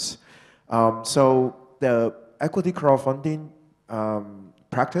practice. So the equity crowdfunding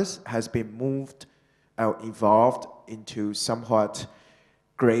practice has been evolved into somewhat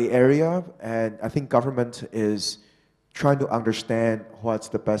gray area, and I think government is trying to understand what's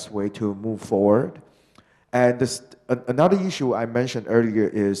the best way to move forward. And another issue I mentioned earlier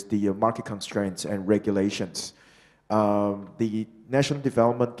is the market constraints and regulations. The National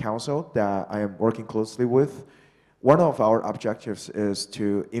Development Council that I am working closely with, one of our objectives is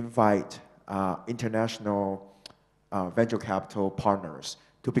to invite international venture capital partners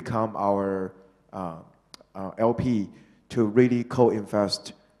to become our LP to really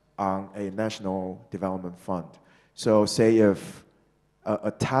co-invest on a national development fund. So say if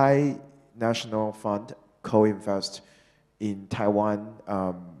a Thai national fund co-invest in Taiwan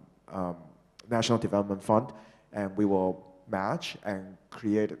National Development Fund, and we will match and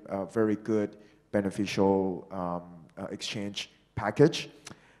create a very good beneficial exchange package.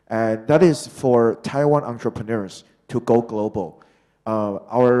 And that is for Taiwan entrepreneurs to go global.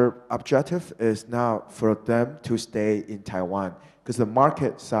 Our objective is not for them to stay in Taiwan because the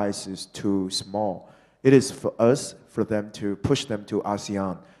market size is too small. It is for us, for them to push them to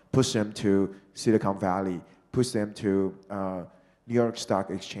ASEAN, push them to Silicon Valley, push them to New York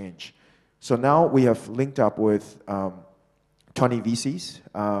Stock Exchange. So now we have linked up with 20 VCs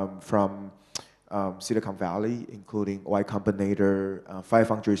from Silicon Valley, including Y Combinator,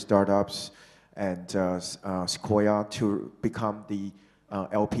 500 startups, and Sequoia to become the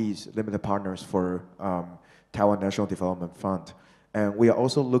LPs, limited partners for Taiwan National Development Fund. And we are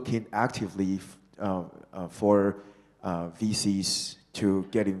also looking actively for VCs to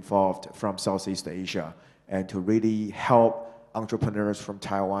get involved from Southeast Asia and to really help entrepreneurs from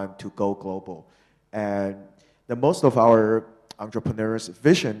Taiwan to go global. And most of our entrepreneurs'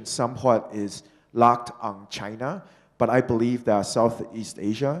 vision somewhat is locked on China, but I believe that Southeast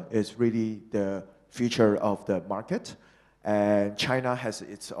Asia is really the future of the market. And China has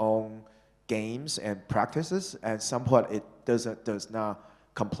its own games and practices, and somewhat it does not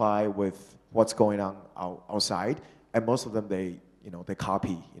comply with what's going on outside. And most of them, they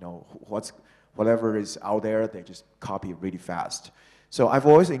copy, whatever is out there, they just copy really fast. So I've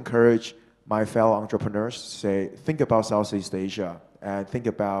always encouraged my fellow entrepreneurs to say, think about Southeast Asia and think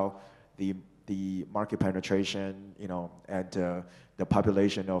about the market penetration, and the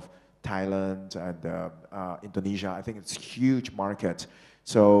population of Thailand and Indonesia. I think it's a huge market.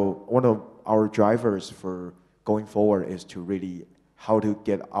 So one of our drivers for going forward is to really how to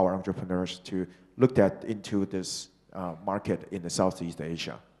get our entrepreneurs to look into this market in the Southeast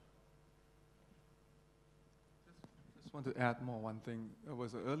Asia. I just want to add one thing. There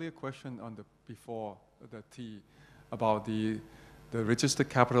was an earlier question before the T about the registered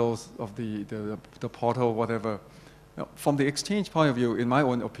capitals of the portal, whatever. Now, from the exchange point of view, in my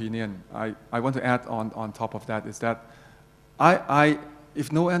own opinion, I want to add on top of that is that if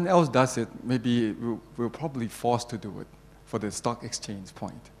no one else does it, maybe we're probably forced to do it for the stock exchange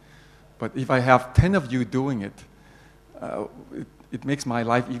point. But if I have 10 of you doing it, it makes my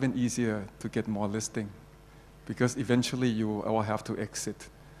life even easier to get more listing, because eventually you all have to exit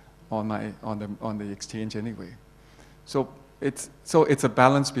on the exchange anyway. So it's a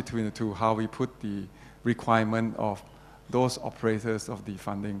balance between the two, how we put the requirement of those operators of the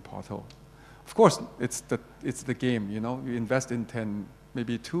funding portal. Of course, it's the game. You invest in 10,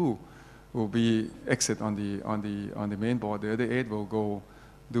 maybe 2 will be exit on the main board. The other 8 will go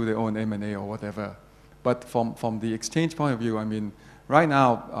do their own M&A or whatever. But from the exchange point of view, I mean, right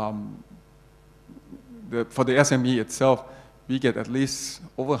now, for the SME itself, we get at least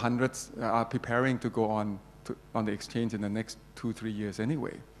over hundreds are preparing to go on the exchange in the next 2-3 years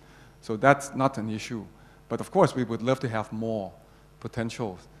anyway. So that's not an issue. But of course, we would love to have more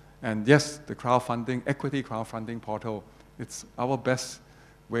potentials. And yes, the equity crowdfunding portal, it's our best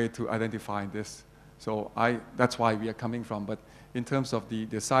way to identify this. So that's why we are coming from. But in terms of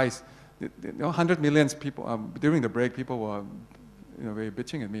the size, 100 million people, during the break, people were very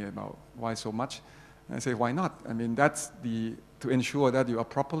bitching at me about why so much. And I say, why not? I mean, that's to ensure that you are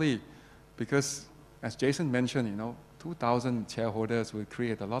properly, because as Jason mentioned, 2,000 shareholders will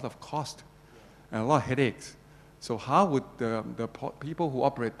create a lot of cost and a lot of headaches. So how would the people who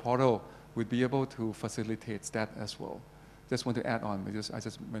operate portal would be able to facilitate that as well? Just want to add on, because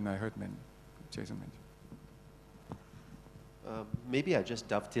when I heard Jason mention. Maybe I just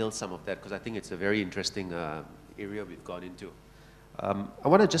dovetail some of that, because I think it's a very interesting area we've gone into. I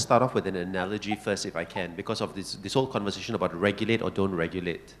want to just start off with an analogy first, if I can, because of this whole conversation about regulate or don't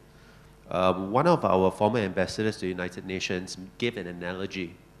regulate. One of our former ambassadors to the United Nations gave an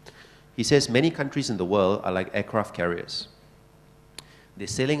analogy. He says many countries in the world are like aircraft carriers. They're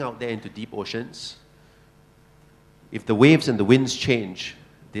sailing out there into deep oceans. If the waves and the winds change,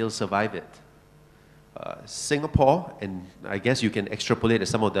 they'll survive it. Singapore, and I guess you can extrapolate to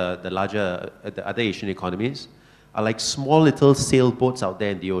some of the other Asian economies, are like small little sailboats out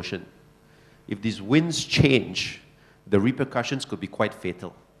there in the ocean. If these winds change, the repercussions could be quite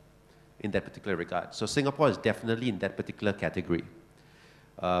fatal in that particular regard. So Singapore is definitely in that particular category.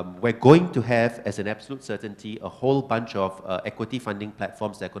 We're going to have, as an absolute certainty, a whole bunch of equity funding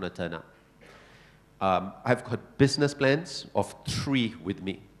platforms that are going to turn up. I've got business plans of 3 with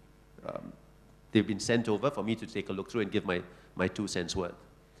me. They've been sent over for me to take a look through and give my 2 cents worth.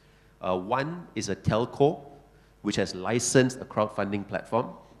 One is a telco, which has licensed a crowdfunding platform,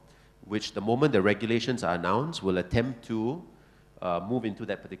 which the moment the regulations are announced will attempt to move into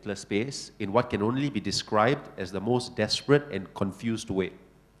that particular space in what can only be described as the most desperate and confused way.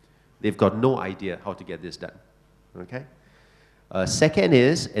 They've got no idea how to get this done. Okay? Second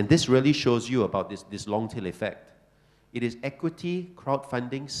is, and this really shows you about this long tail effect, it is equity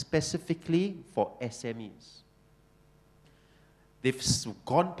crowdfunding specifically for SMEs. They've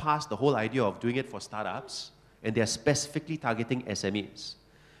gone past the whole idea of doing it for startups, and they're specifically targeting SMEs.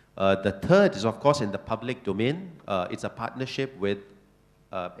 The third is, of course, in the public domain. It's a partnership with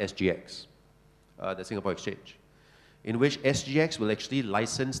SGX, the Singapore Exchange, in which SGX will actually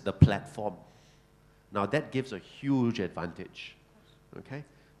license the platform Now that gives a huge advantage, okay?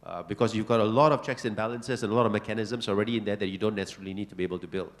 Because you've got a lot of checks and balances and a lot of mechanisms already in there that you don't necessarily need to be able to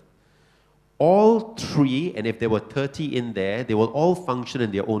build. All three, and if there were 30 in there, they will all function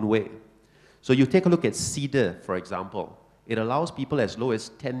in their own way. So you take a look at Cedar, for example. It allows people as low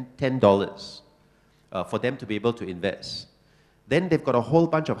as $10 for them to be able to invest. Then they've got a whole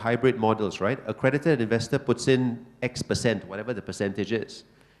bunch of hybrid models, right? Accredited investor puts in X%, whatever the percentage is,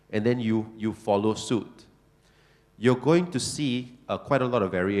 and then you follow suit. You're going to see quite a lot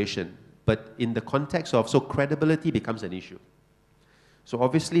of variation, but in the context of, so credibility becomes an issue. So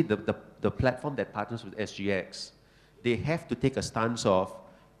obviously the platform that partners with SGX, they have to take a stance of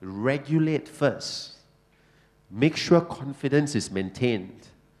regulate first, make sure confidence is maintained,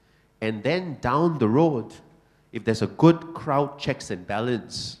 and then down the road, if there's a good crowd checks and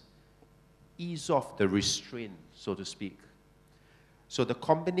balance, ease off the restraint, so to speak. So the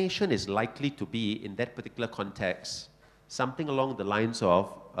combination is likely to be, in that particular context, something along the lines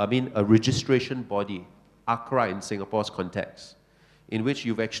of, a registration body, ACRA in Singapore's context, in which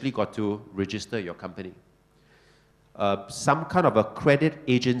you've actually got to register your company. Some kind of a credit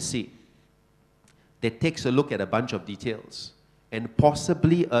agency that takes a look at a bunch of details, and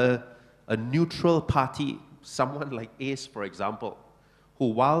possibly a neutral party, someone like ACE, for example, who,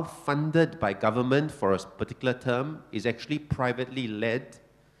 while funded by government for a particular term, is actually privately led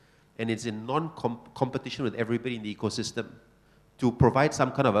and is in non-competition with everybody in the ecosystem to provide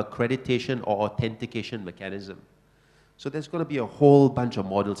some kind of accreditation or authentication mechanism. So there's going to be a whole bunch of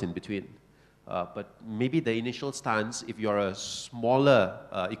models in between. But maybe the initial stance, if you're a smaller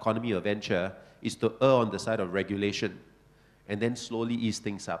economy or venture, is to err on the side of regulation and then slowly ease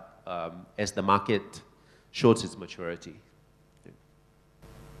things up as the market shows its maturity.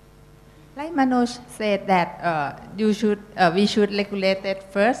 Like Manoj said that we should regulate it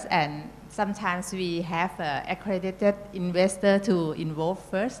first, and sometimes we have accredited investor to involve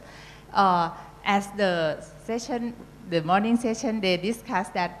first. As the morning session, they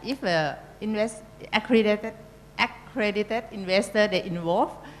discussed that if accredited investor they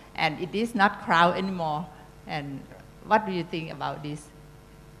involve, and it is not crowd anymore. And what do you think about this?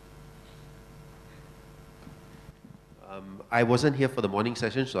 I wasn't here for the morning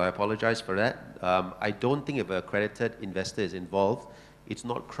session, so I apologize for that. I don't think if an accredited investor is involved, it's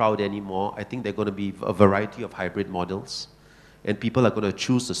not crowd anymore. I think there are going to be a variety of hybrid models, and people are going to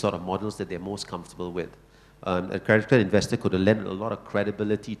choose the sort of models that they're most comfortable with. An accredited investor could lend a lot of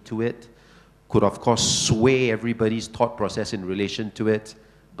credibility to it, could of course sway everybody's thought process in relation to it,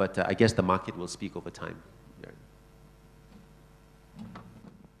 but I guess the market will speak over time.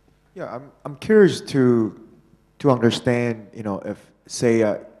 Yeah, I'm curious to understand, if say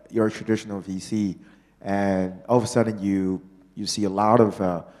you're a traditional VC, and all of a sudden you see a lot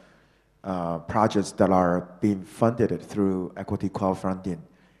of projects that are being funded through equity crowdfunding,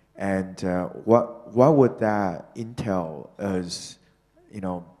 and what would that entail as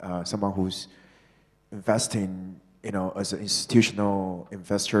someone who's investing as institutional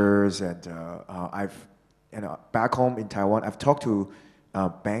investors, and back home in Taiwan, I've talked to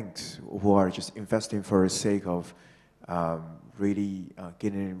banks who are just investing for the sake of really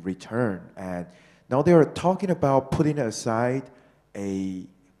getting return, and now they are talking about putting aside a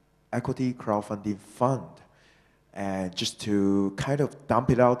equity crowdfunding fund, and just to kind of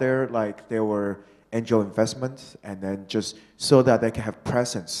dump it out there like there were angel investments, and then just so that they can have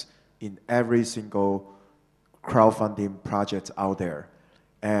presence in every single crowdfunding project out there.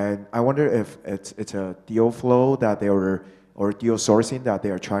 And I wonder if it's a deal flow that they were, or deal sourcing that they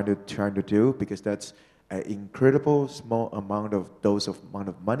are trying to do, because that's an incredible small amount of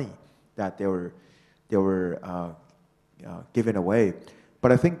money that they were giving away.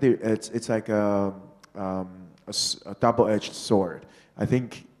 But I think it's like a double-edged sword. I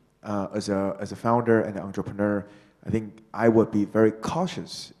think as a founder and an entrepreneur, I think I would be very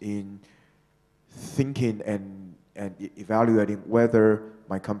cautious in thinking and evaluating whether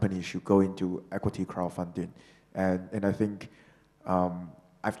my company should go into equity crowdfunding. And I think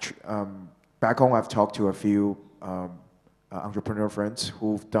back home I've talked to a few entrepreneur friends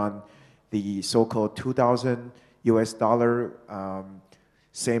who've done the so-called $2,000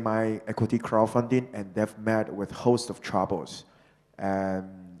 semi-equity crowdfunding, and they've met with a host of troubles.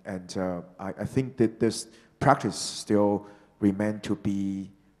 And I think that this practice still remains to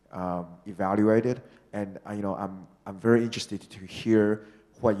be evaluated. And I'm very interested to hear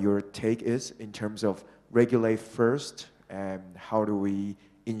what your take is in terms of regulate first, and how do we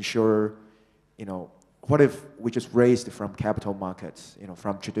ensure, what if we just raised from capital markets,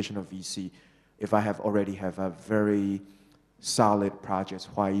 from traditional VC, if I already have a very solid projects,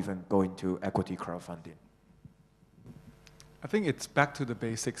 why even going to equity crowdfunding? I think it's back to the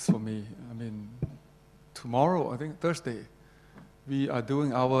basics for me. I mean, tomorrow, I think Thursday, we are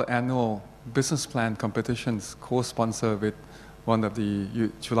doing our annual business plan competitions, co-sponsor with one of the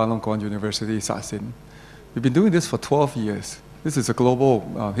Chulalongkorn University, Sasin. We've been doing this for 12 years. This is a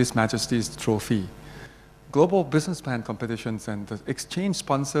global His Majesty's trophy. Global business plan competitions and the exchange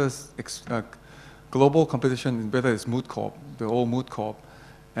sponsors global competition, whether it's Mood Corp, the old Mood Corp,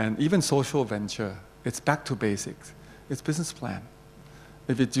 and even social venture. It's back to basics. It's business plan.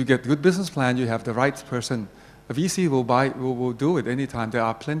 If you get good business plan, you have the right person. A VC will do it anytime. There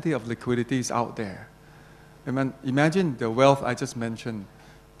are plenty of liquidities out there. I mean, imagine the wealth I just mentioned.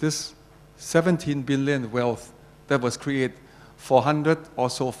 This 17 billion wealth that was created, 400 or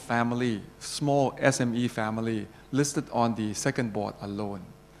so family, small SME family, listed on the second board alone.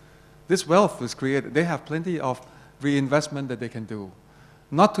 This wealth was created. They have plenty of reinvestment that they can do.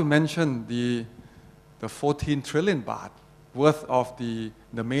 Not to mention the 14 trillion baht worth of the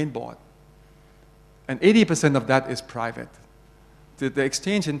main board. And 80% of that is private. The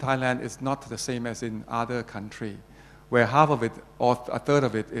exchange in Thailand is not the same as in other countries, where half of it or a third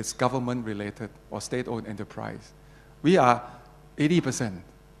of it is government-related or state-owned enterprise. We are 80%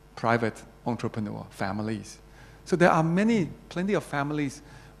 private entrepreneur families. So there are plenty of families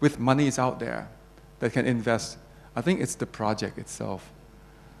with monies out there that can invest. I think it's the project itself.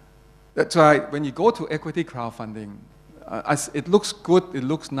 That's why when you go to equity crowdfunding, it looks good, it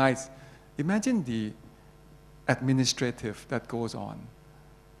looks nice. Imagine the administrative that goes on.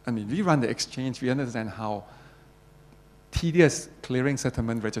 I mean, we run the exchange, we understand how tedious clearing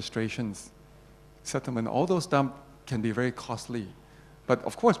settlement registrations, settlement, all those stuff can be very costly. But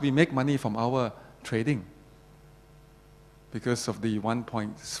of course, we make money from our trading because of the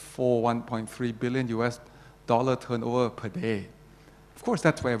 1.4, 1.3 billion US dollar turnover per day. Of course,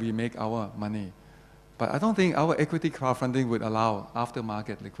 that's where we make our money. But I don't think our equity crowdfunding would allow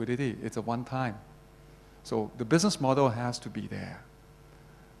aftermarket liquidity. It's a one-time. So the business model has to be there.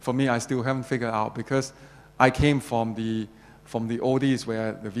 For me, I still haven't figured out because I came from the oldies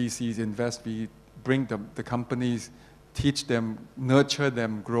where the VCs invest, we bring the companies, teach them, nurture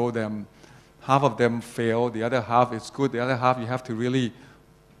them, grow them. Half of them fail, the other half is good, the other half you have to really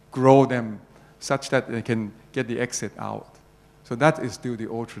grow them such that they can get the exit out. So that is still the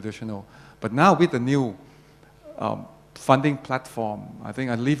old traditional. But now with the new funding platform, I think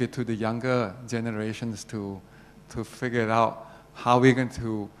I leave it to the younger generations to figure out how we're going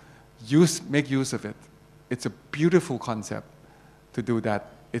to make use of it. It's a beautiful concept to do that.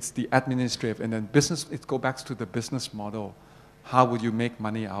 It's the administrative, and then business, it goes back to the business model. How would you make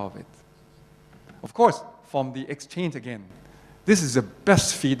money out of it? Of course, from the exchange again, this is the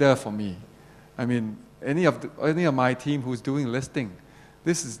best feeder for me. I mean, any of my team who's doing listing,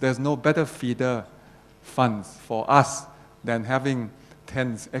 there's no better feeder funds for us than having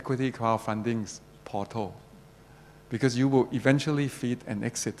TEN's equity crowdfunding portal, because you will eventually feed and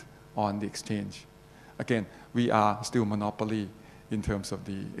exit on the exchange. Again, we are still monopoly in terms of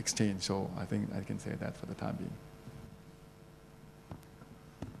the exchange, so I think I can say that for the time being.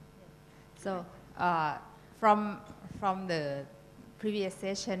 So from the previous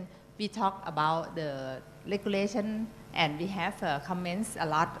session, we talked about the regulation, and we have comments a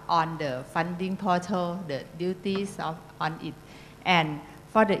lot on the funding portal, the duties on it. And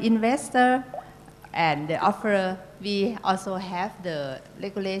for the investor and the offerer, we also have the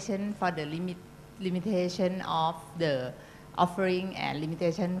regulation for the limitation of the offering and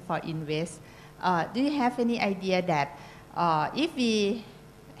limitation for invest. Do you have any idea that if we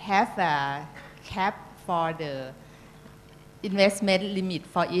have a cap for the investment limit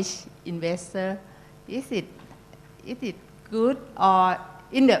for each investor, is it good, or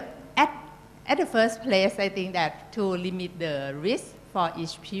at the first place, I think that to limit the risk for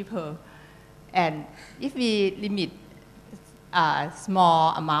each people, and if we limit a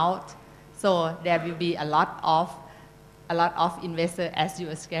small amount, so there will be a lot of investors, as you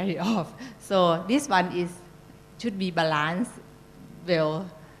are scared of. So this one should be balanced well,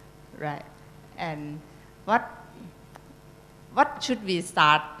 right? And what should we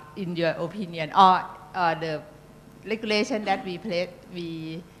start in your opinion, or the regulation that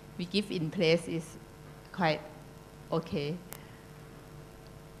we give in place is quite okay?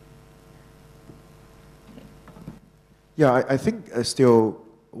 Yeah, I think still,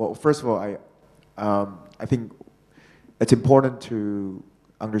 well, first of all, I think it's important to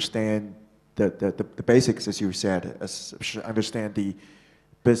understand the basics, as you said, understand the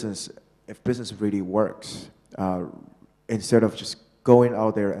business, if business really works, instead of just going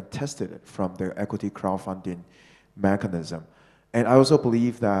out there and testing it from the equity crowdfunding mechanism. And I also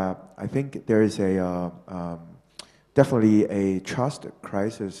believe that I think there is definitely a trust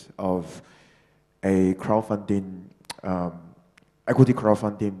crisis of a crowdfunding, equity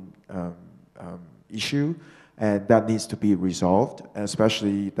crowdfunding issue, and that needs to be resolved. And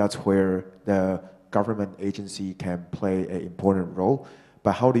especially that's where the government agency can play an important role.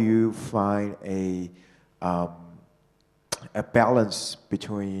 But how do you find a balance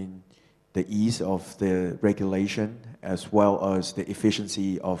between the ease of the regulation as well as the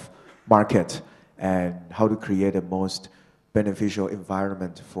efficiency of market, and how to create the most beneficial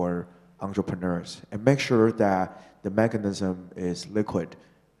environment for entrepreneurs, and make sure that the mechanism is liquid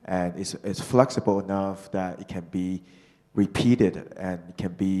and is flexible enough that it can be repeated and it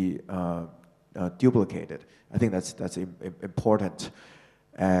can be duplicated. I think that's important.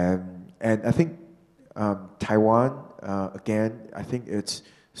 And I think Taiwan, again, I think it's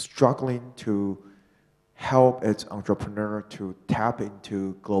struggling to help its entrepreneur to tap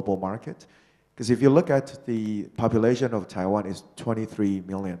into global market. Because if you look at the population of Taiwan is 23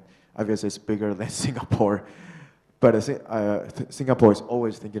 million. Obviously it's bigger than Singapore, but Singapore is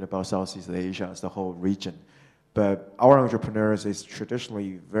always thinking about Southeast Asia as the whole region. But our entrepreneurs is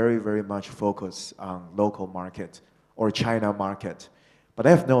traditionally very, very much focused on local market or China market. But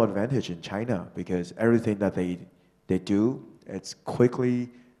they have no advantage in China because everything that they do, it's quickly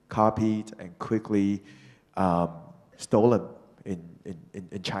copied and quickly stolen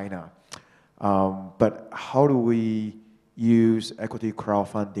in China. But how do we use equity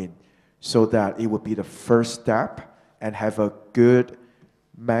crowdfunding so that it would be the first step and have a good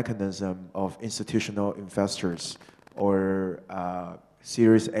mechanism of institutional investors or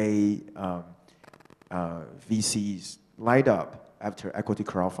Series A VCs lined up after equity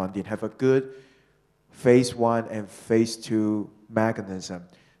crowdfunding, have a good phase 1 and phase 2 mechanism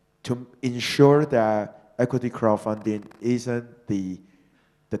to ensure that equity crowdfunding isn't the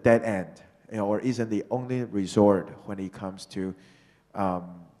dead end, or isn't the only resort when it comes to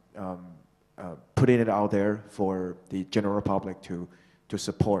putting it out there for the general public to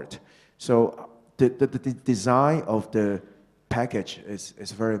support. So the design of the package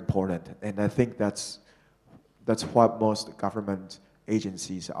is very important, and I think that's what most government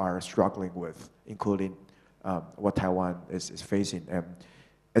agencies are struggling with, including what Taiwan is facing.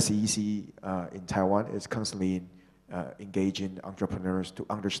 SEC in Taiwan is constantly engaging entrepreneurs to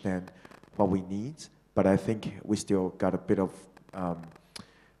understand what we need, but I think we still got a bit of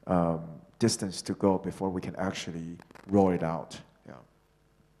distance to go before we can actually roll it out. Yeah.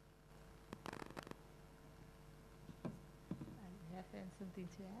 You have something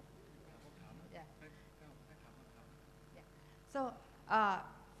to add? Yeah. So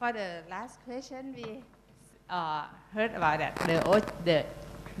for the last question, we heard about that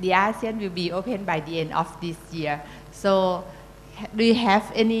the ASEAN will be open by the end of this year. So do you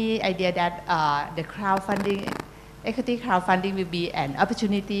have any idea that the equity crowdfunding will be an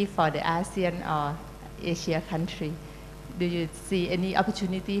opportunity for the ASEAN or Asia country? Do you see any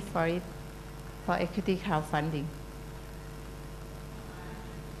opportunity for it, for equity crowdfunding?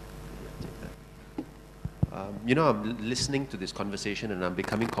 I'm listening to this conversation and I'm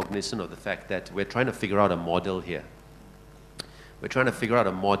becoming cognizant of the fact that we're trying to figure out a model here. We're trying to figure out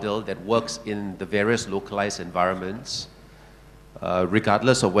a model that works in the various localized environments,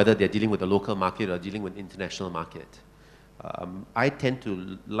 regardless of whether they're dealing with a local market or dealing with international market. I tend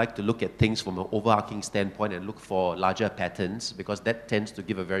to like to look at things from an overarching standpoint and look for larger patterns, because that tends to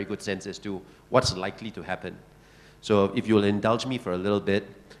give a very good sense as to what's likely to happen. So if you'll indulge me for a little bit,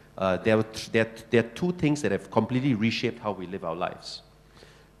 there are two things that have completely reshaped how we live our lives.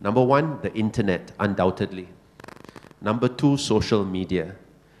 Number one, the internet, undoubtedly. Number two, social media.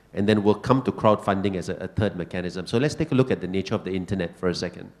 And then we'll come to crowdfunding as a third mechanism. So let's take a look at the nature of the internet for a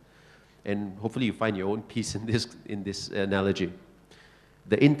second. And hopefully you find your own piece in this analogy.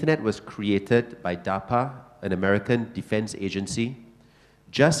 The internet was created by DARPA, an American defense agency,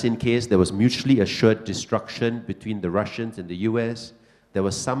 just in case there was mutually assured destruction between the Russians and the US. There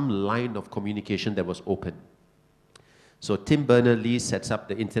was some line of communication that was open. So Tim Berners-Lee sets up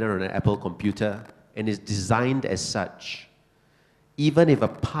the internet on an Apple computer and is designed as such. Even if a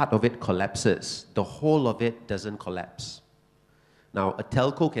part of it collapses, the whole of it doesn't collapse. Now, a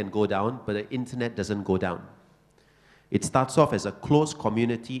telco can go down, but the internet doesn't go down. It starts off as a closed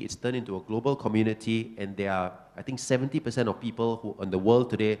community, it's turned into a global community, and there are, I think, 70% of people who in the world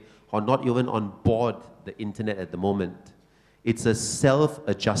today who are not even on board the internet at the moment. It's a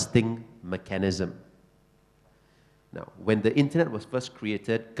self-adjusting mechanism. Now, when the internet was first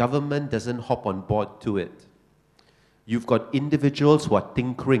created, government doesn't hop on board to it. You've got individuals who are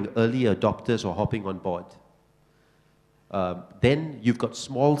tinkering, early adopters who are hopping on board. Then you've got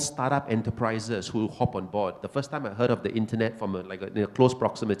small startup enterprises who hop on board. The first time I heard of the internet from in a close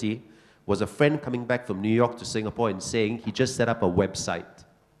proximity was a friend coming back from New York to Singapore and saying he just set up a website.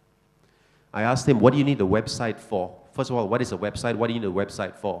 I asked him, what do you need a website for? First of all, what is a website? What do you need a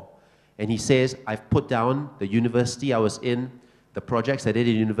website for? And he says, I've put down the university I was in, the projects I did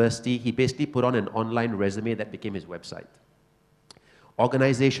in university. He basically put on an online resume that became his website.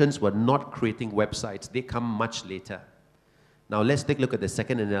 Organizations were not creating websites. They come much later. Now let's take a look at the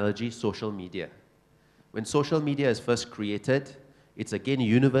second analogy, social media. When social media is first created, it's again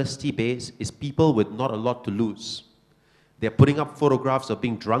university-based, it's people with not a lot to lose. They're putting up photographs of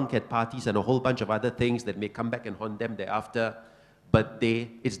being drunk at parties and a whole bunch of other things that may come back and haunt them thereafter, but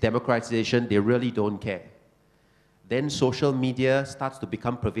it's democratization, they really don't care. Then social media starts to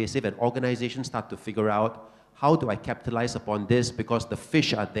become pervasive and organizations start to figure out, how do I capitalize upon this? Because the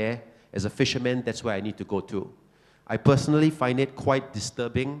fish are there. As a fisherman, that's where I need to go to. I personally find it quite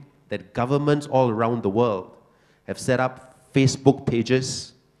disturbing that governments all around the world have set up Facebook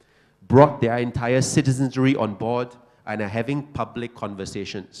pages, brought their entire citizenry on board, and are having public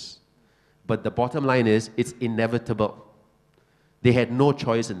conversations. But the bottom line is, it's inevitable. They had no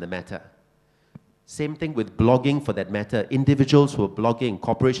choice in the matter. Same thing with blogging for that matter. Individuals who are blogging,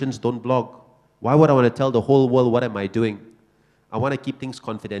 corporations don't blog. Why would I want to tell the whole world what am I doing? I want to keep things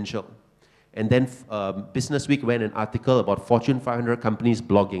confidential. And then Business Week ran an article about Fortune 500 companies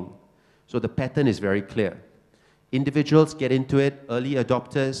blogging. So the pattern is very clear. Individuals get into it, early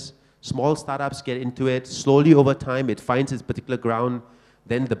adopters, small startups get into it, slowly over time it finds its particular ground,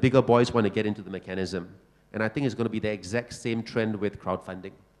 then the bigger boys want to get into the mechanism. And I think it's going to be the exact same trend with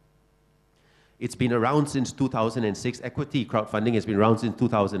crowdfunding. It's been around since 2006. Equity crowdfunding has been around since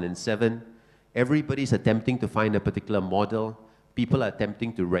 2007. Everybody's attempting to find a particular model. People are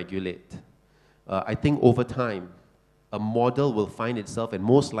attempting to regulate. I think over time, a model will find itself, and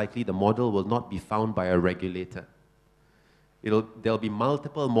most likely the model will not be found by a regulator. There'll be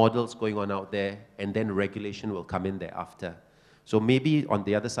multiple models going on out there, and then regulation will come in thereafter. So maybe on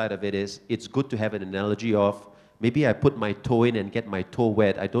the other side of it is, it's good to have an analogy of, maybe I put my toe in and get my toe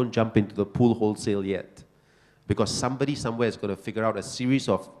wet. I don't jump into the pool wholesale yet. Because somebody somewhere is going to figure out a series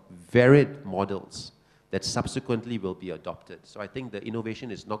of varied models that subsequently will be adopted. So I think the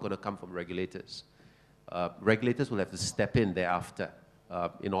innovation is not going to come from regulators. Regulators will have to step in thereafter,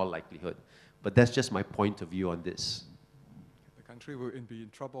 in all likelihood. But that's just my point of view on this. The country will be in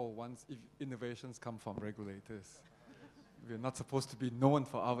trouble once if innovations come from regulators. We're not supposed to be known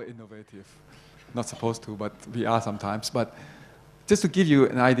for our innovative. Not supposed to, but we are sometimes. But just to give you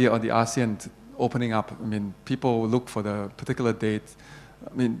an idea on the ASEAN opening up, I mean, people look for the particular date.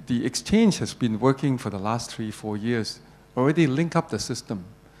 I mean, the exchange has been working for the last 3-4 years, already link up the system.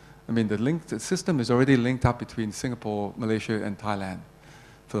 I mean, the system is already linked up between Singapore, Malaysia, and Thailand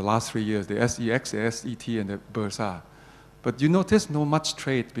for the last 3 years, the SEX, the SET, and the Bursa. But you notice no much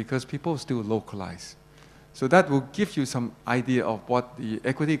trade because people still localize. So that will give you some idea of what the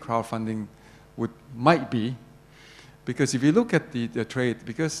equity crowdfunding might be. Because if you look at the trade,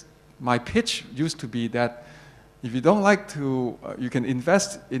 because my pitch used to be that if you don't like to, you can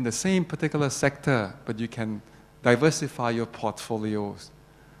invest in the same particular sector, but you can diversify your portfolios.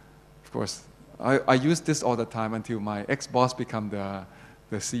 Of course, I use this all the time until my ex-boss became the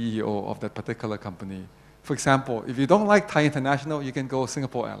CEO of that particular company. For example, if you don't like Thai International, you can go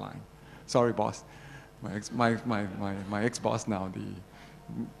Singapore Airline. Sorry, boss. My ex-boss now,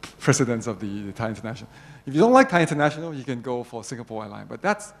 the president of the Thai International. If you don't like Thai International, you can go for Singapore Airline. But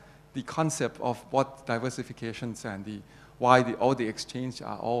that's the concept of what diversifications and why all the exchange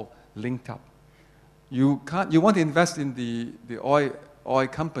are all linked up. You want to invest in the oil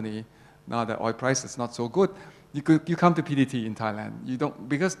company, now the oil price is not so good, you come to PTT in Thailand. You don't,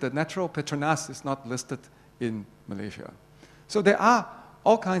 because the natural Petronas is not listed in Malaysia. So there are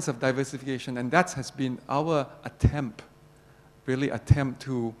all kinds of diversification, and that has been our attempt, really attempt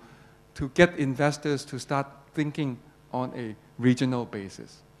to get investors to start thinking on a regional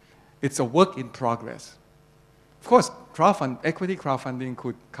basis. It's a work in progress. Of course, equity crowdfunding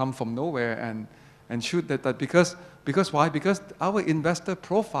could come from nowhere and shoot that because why? Because our investor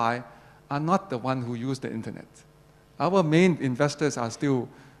profile are not the one who use the internet. Our main investors are still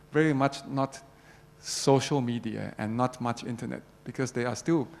very much not social media and not much internet because they are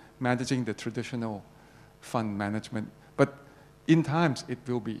still managing the traditional fund management. But in times, it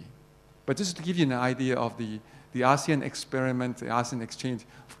will be. But just to give you an idea of the ASEAN experiment, the ASEAN exchange,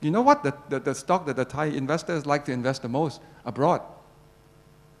 you know what? The stock that the Thai investors like to invest the most abroad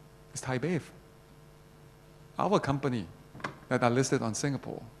is ThaiBev, our company that are listed on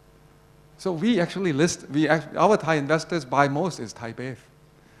Singapore. So we actually list, our Thai investors buy most is Taipei.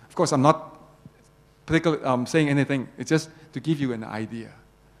 Of course, I'm not particularly saying anything. It's just to give you an idea.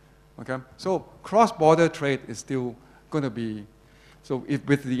 Okay? So cross-border trade is still going to be, so if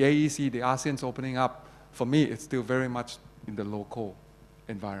with the AEC, the ASEAN's opening up, for me, it's still very much in the local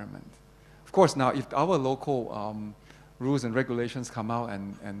environment. Of course, now if our local rules and regulations come out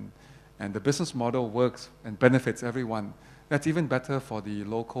and the business model works and benefits everyone, that's even better for the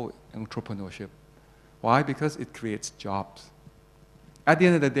local entrepreneurship. Why? Because it creates jobs. At the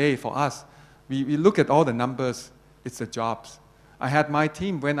end of the day, for us, we look at all the numbers, it's the jobs. I had my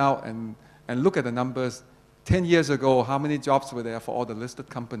team went out and look at the numbers. 10 years ago, how many jobs were there for all the listed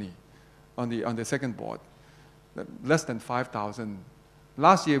company on the second board? Less than 5,000.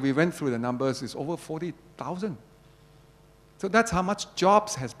 Last year, we went through the numbers, it's over 40,000. So that's how much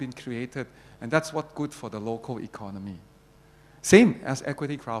jobs has been created, and that's what's good for the local economy. Same as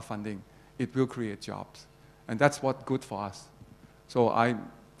equity crowdfunding, it will create jobs, and that's what's good for us. So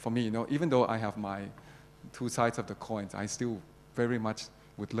for me, even though I have my two sides of the coins, I still very much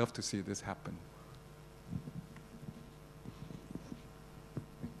would love to see this happen.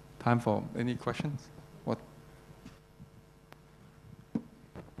 Time for any questions? What?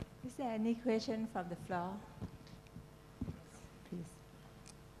 Is there any question from the floor?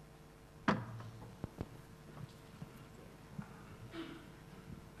 Please.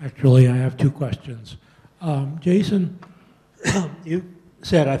 Actually, I have two questions. Jason, you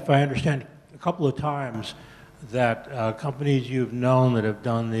said, if I understand, a couple of times that companies you've known that have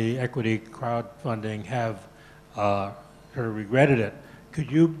done the equity crowdfunding have sort of regretted it.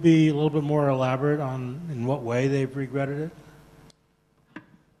 Could you be a little bit more elaborate on in what way they've regretted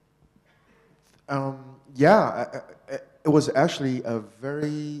it? Yeah, it was actually a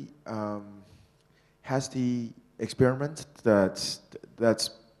very hasty experiment that's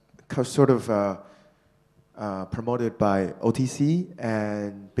sort of promoted by OTC,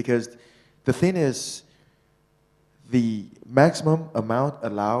 and because the thing is, the maximum amount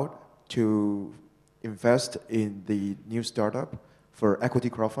allowed to invest in the new startup for equity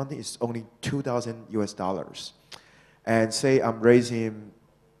crowdfunding is only $2,000 US. And say I'm raising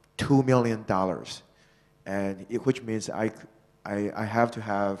 $2 million, and which means I have to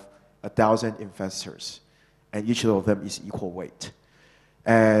have 1,000 investors, and each of them is equal weight.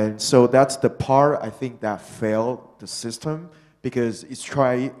 And so that's the part I think that failed the system, because it's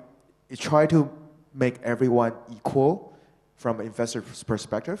try to make everyone equal from an investor's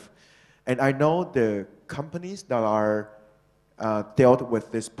perspective. And I know the companies that are dealt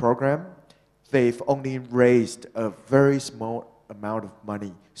with this program, they've only raised a very small amount of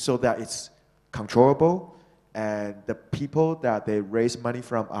money so that it's controllable, and the people that they raise money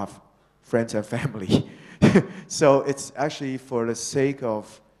from are friends and family. So it's actually for the sake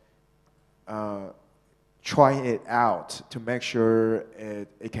of trying it out to make sure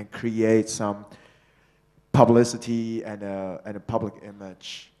it can create some publicity and a public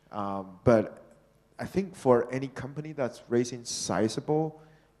image. But I think for any company that's raising sizable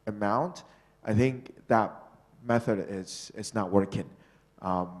amount, I think that method is not working.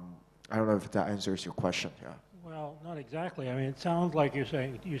 I don't know if that answers your question. Yeah. Well, not exactly. I mean, it sounds like you're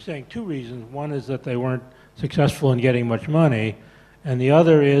saying two reasons. One is that they weren't successful in getting much money, and the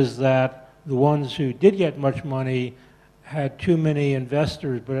other is that the ones who did get much money had too many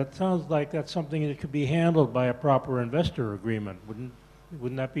investors. But it sounds like that's something that could be handled by a proper investor agreement.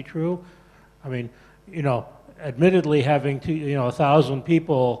 Wouldn't that be true? I mean, admittedly, having 1,000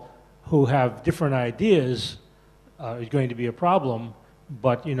 people who have different ideas is going to be a problem.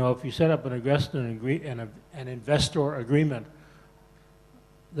 But if you set up an investor agreement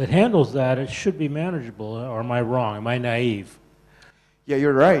that handles that, it should be manageable. Or am I wrong? Am I naive? Yeah,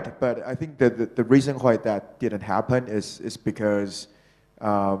 you're right. But I think that the reason why that didn't happen is because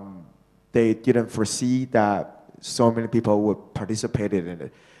they didn't foresee that so many people would participate in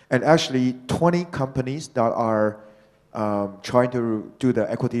it. And actually, 20 companies that are trying to do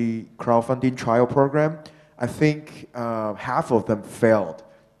the equity crowdfunding trial program, I think half of them failed,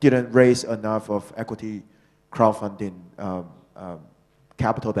 didn't raise enough of equity crowdfunding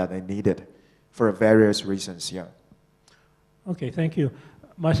capital that they needed for various reasons, yeah. Okay, thank you.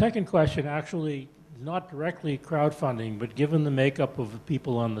 My second question, actually not directly crowdfunding, but given the makeup of the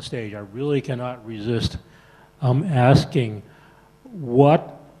people on the stage, I really cannot resist asking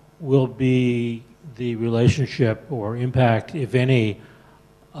what will be the relationship or impact, if any,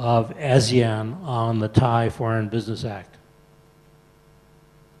 of ASEAN on the Thai Foreign Business Act?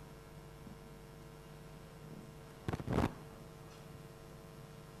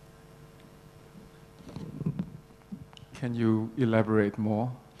 Can you elaborate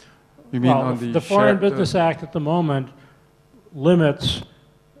more? You mean Well, on the Foreign share- Business Act at the moment limits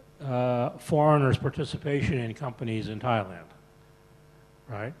foreigners' participation in companies in Thailand,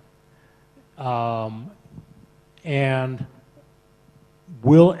 right? And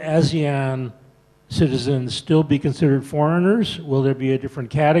will ASEAN citizens still be considered foreigners? Will there be a different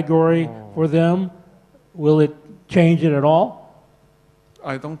category for them? Will it change it at all?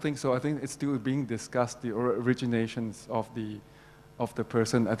 I don't think so. I think it's still being discussed, the originations of the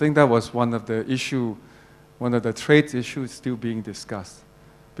person. I think that was one of the trade issues still being discussed,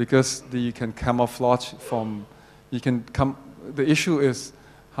 because you can camouflage from, the issue is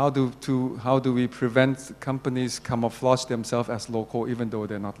how do we prevent companies camouflage themselves as local even though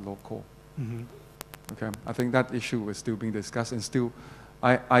they're not local. Mm-hmm. Okay, I think that issue is still being discussed, and still,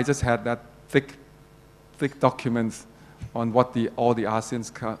 I just had that thick documents on what all the ASEAN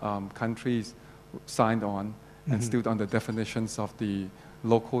countries signed on, and still on the definitions of the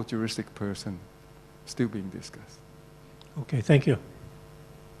local juristic person, still being discussed. Okay, thank you.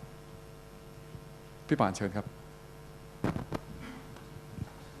 พี่ป่านเชิญครับ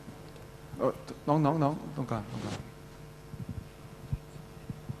น้องต้องการ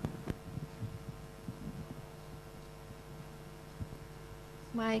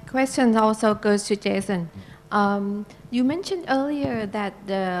My question also goes to Jason. You mentioned earlier that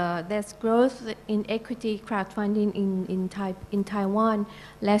there's growth in equity crowdfunding in Taiwan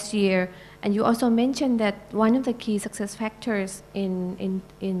last year, and you also mentioned that one of the key success factors in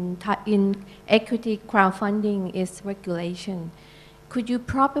equity crowdfunding is regulation. Could you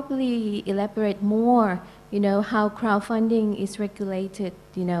probably elaborate more, how crowdfunding is regulated,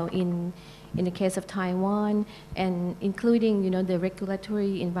 in the case of Taiwan, and including, the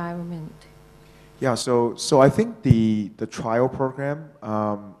regulatory environment? Yeah, so I think the trial program,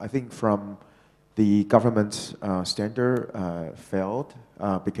 I think from the government standard failed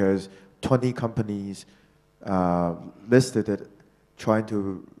because 20 companies listed it trying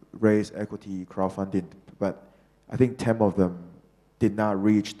to raise equity crowdfunding, but I think 10 of them did not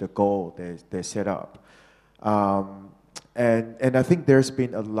reach the goal they set up. And I think there's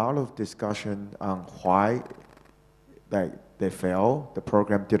been a lot of discussion on why they fail. The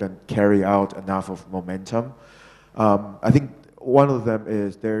program didn't carry out enough of momentum. I think one of them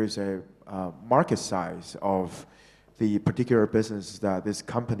is there is a market size of the particular business that this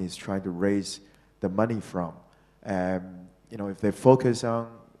company is trying to raise the money from. If they focus on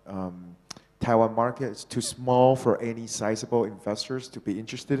Taiwan market, it's too small for any sizable investors to be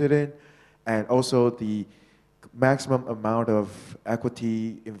interested in, and also the maximum amount of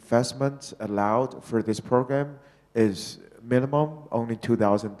equity investment allowed for this program is minimum, only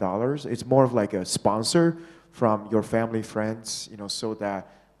 $2,000. It's more of like a sponsor from your family, friends, so that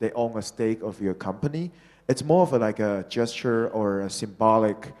they own a stake of your company. It's more of like a gesture or a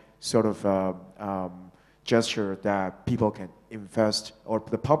symbolic sort of gesture that people can invest, or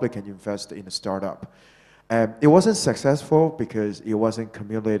the public can invest in a startup. It wasn't successful because it wasn't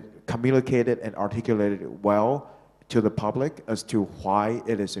communicated and articulated well to the public as to why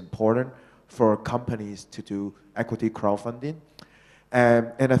it is important for companies to do equity crowdfunding.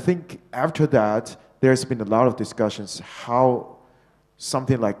 And I think after that, there's been a lot of discussions how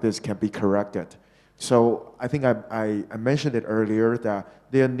something like this can be corrected. So I think I mentioned it earlier that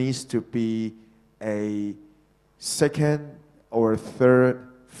there needs to be a second or third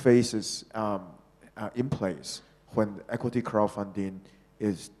phases in place when equity crowdfunding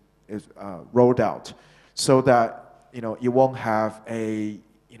is rolled out, so that you won't have a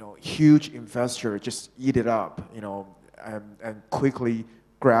huge investor just eat it up, and quickly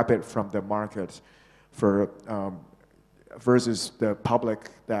grab it from the market for versus the public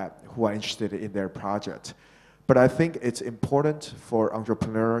who are interested in their project. But I think it's important for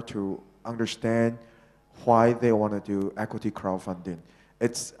entrepreneurs to understand why they want to do equity crowdfunding.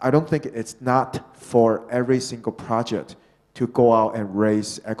 I don't think it's not for every single project to go out and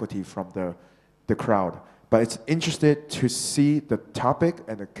raise equity from the crowd, but it's interested to see the topic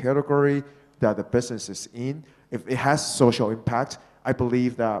and the category that the business is in. If it has social impact, I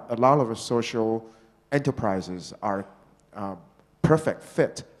believe that a lot of the social enterprises are perfect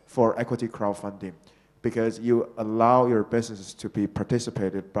fit for equity crowdfunding, because you allow your businesses to be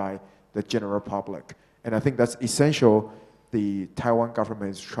participated by the general public. And I think that's essential the Taiwan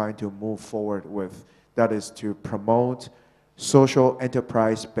government is trying to move forward with, that is to promote social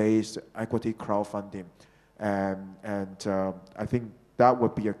enterprise-based equity crowdfunding. And I think that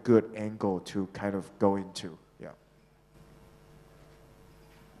would be a good angle to kind of go into, yeah.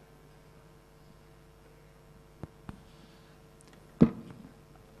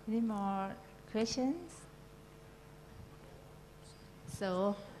 Any more questions?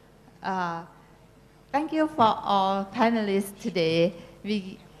 So Thank you for all panelists today.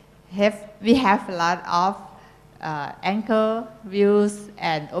 We have a lot of angle, views,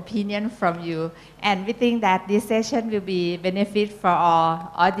 and opinion from you. And we think that this session will be benefit for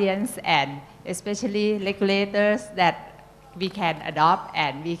our audience and especially regulators that we can adopt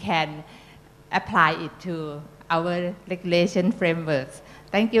and we can apply it to our regulation frameworks.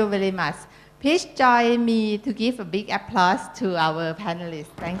 Thank you very much. Please join me to give a big applause to our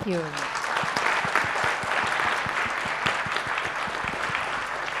panelists. Thank you.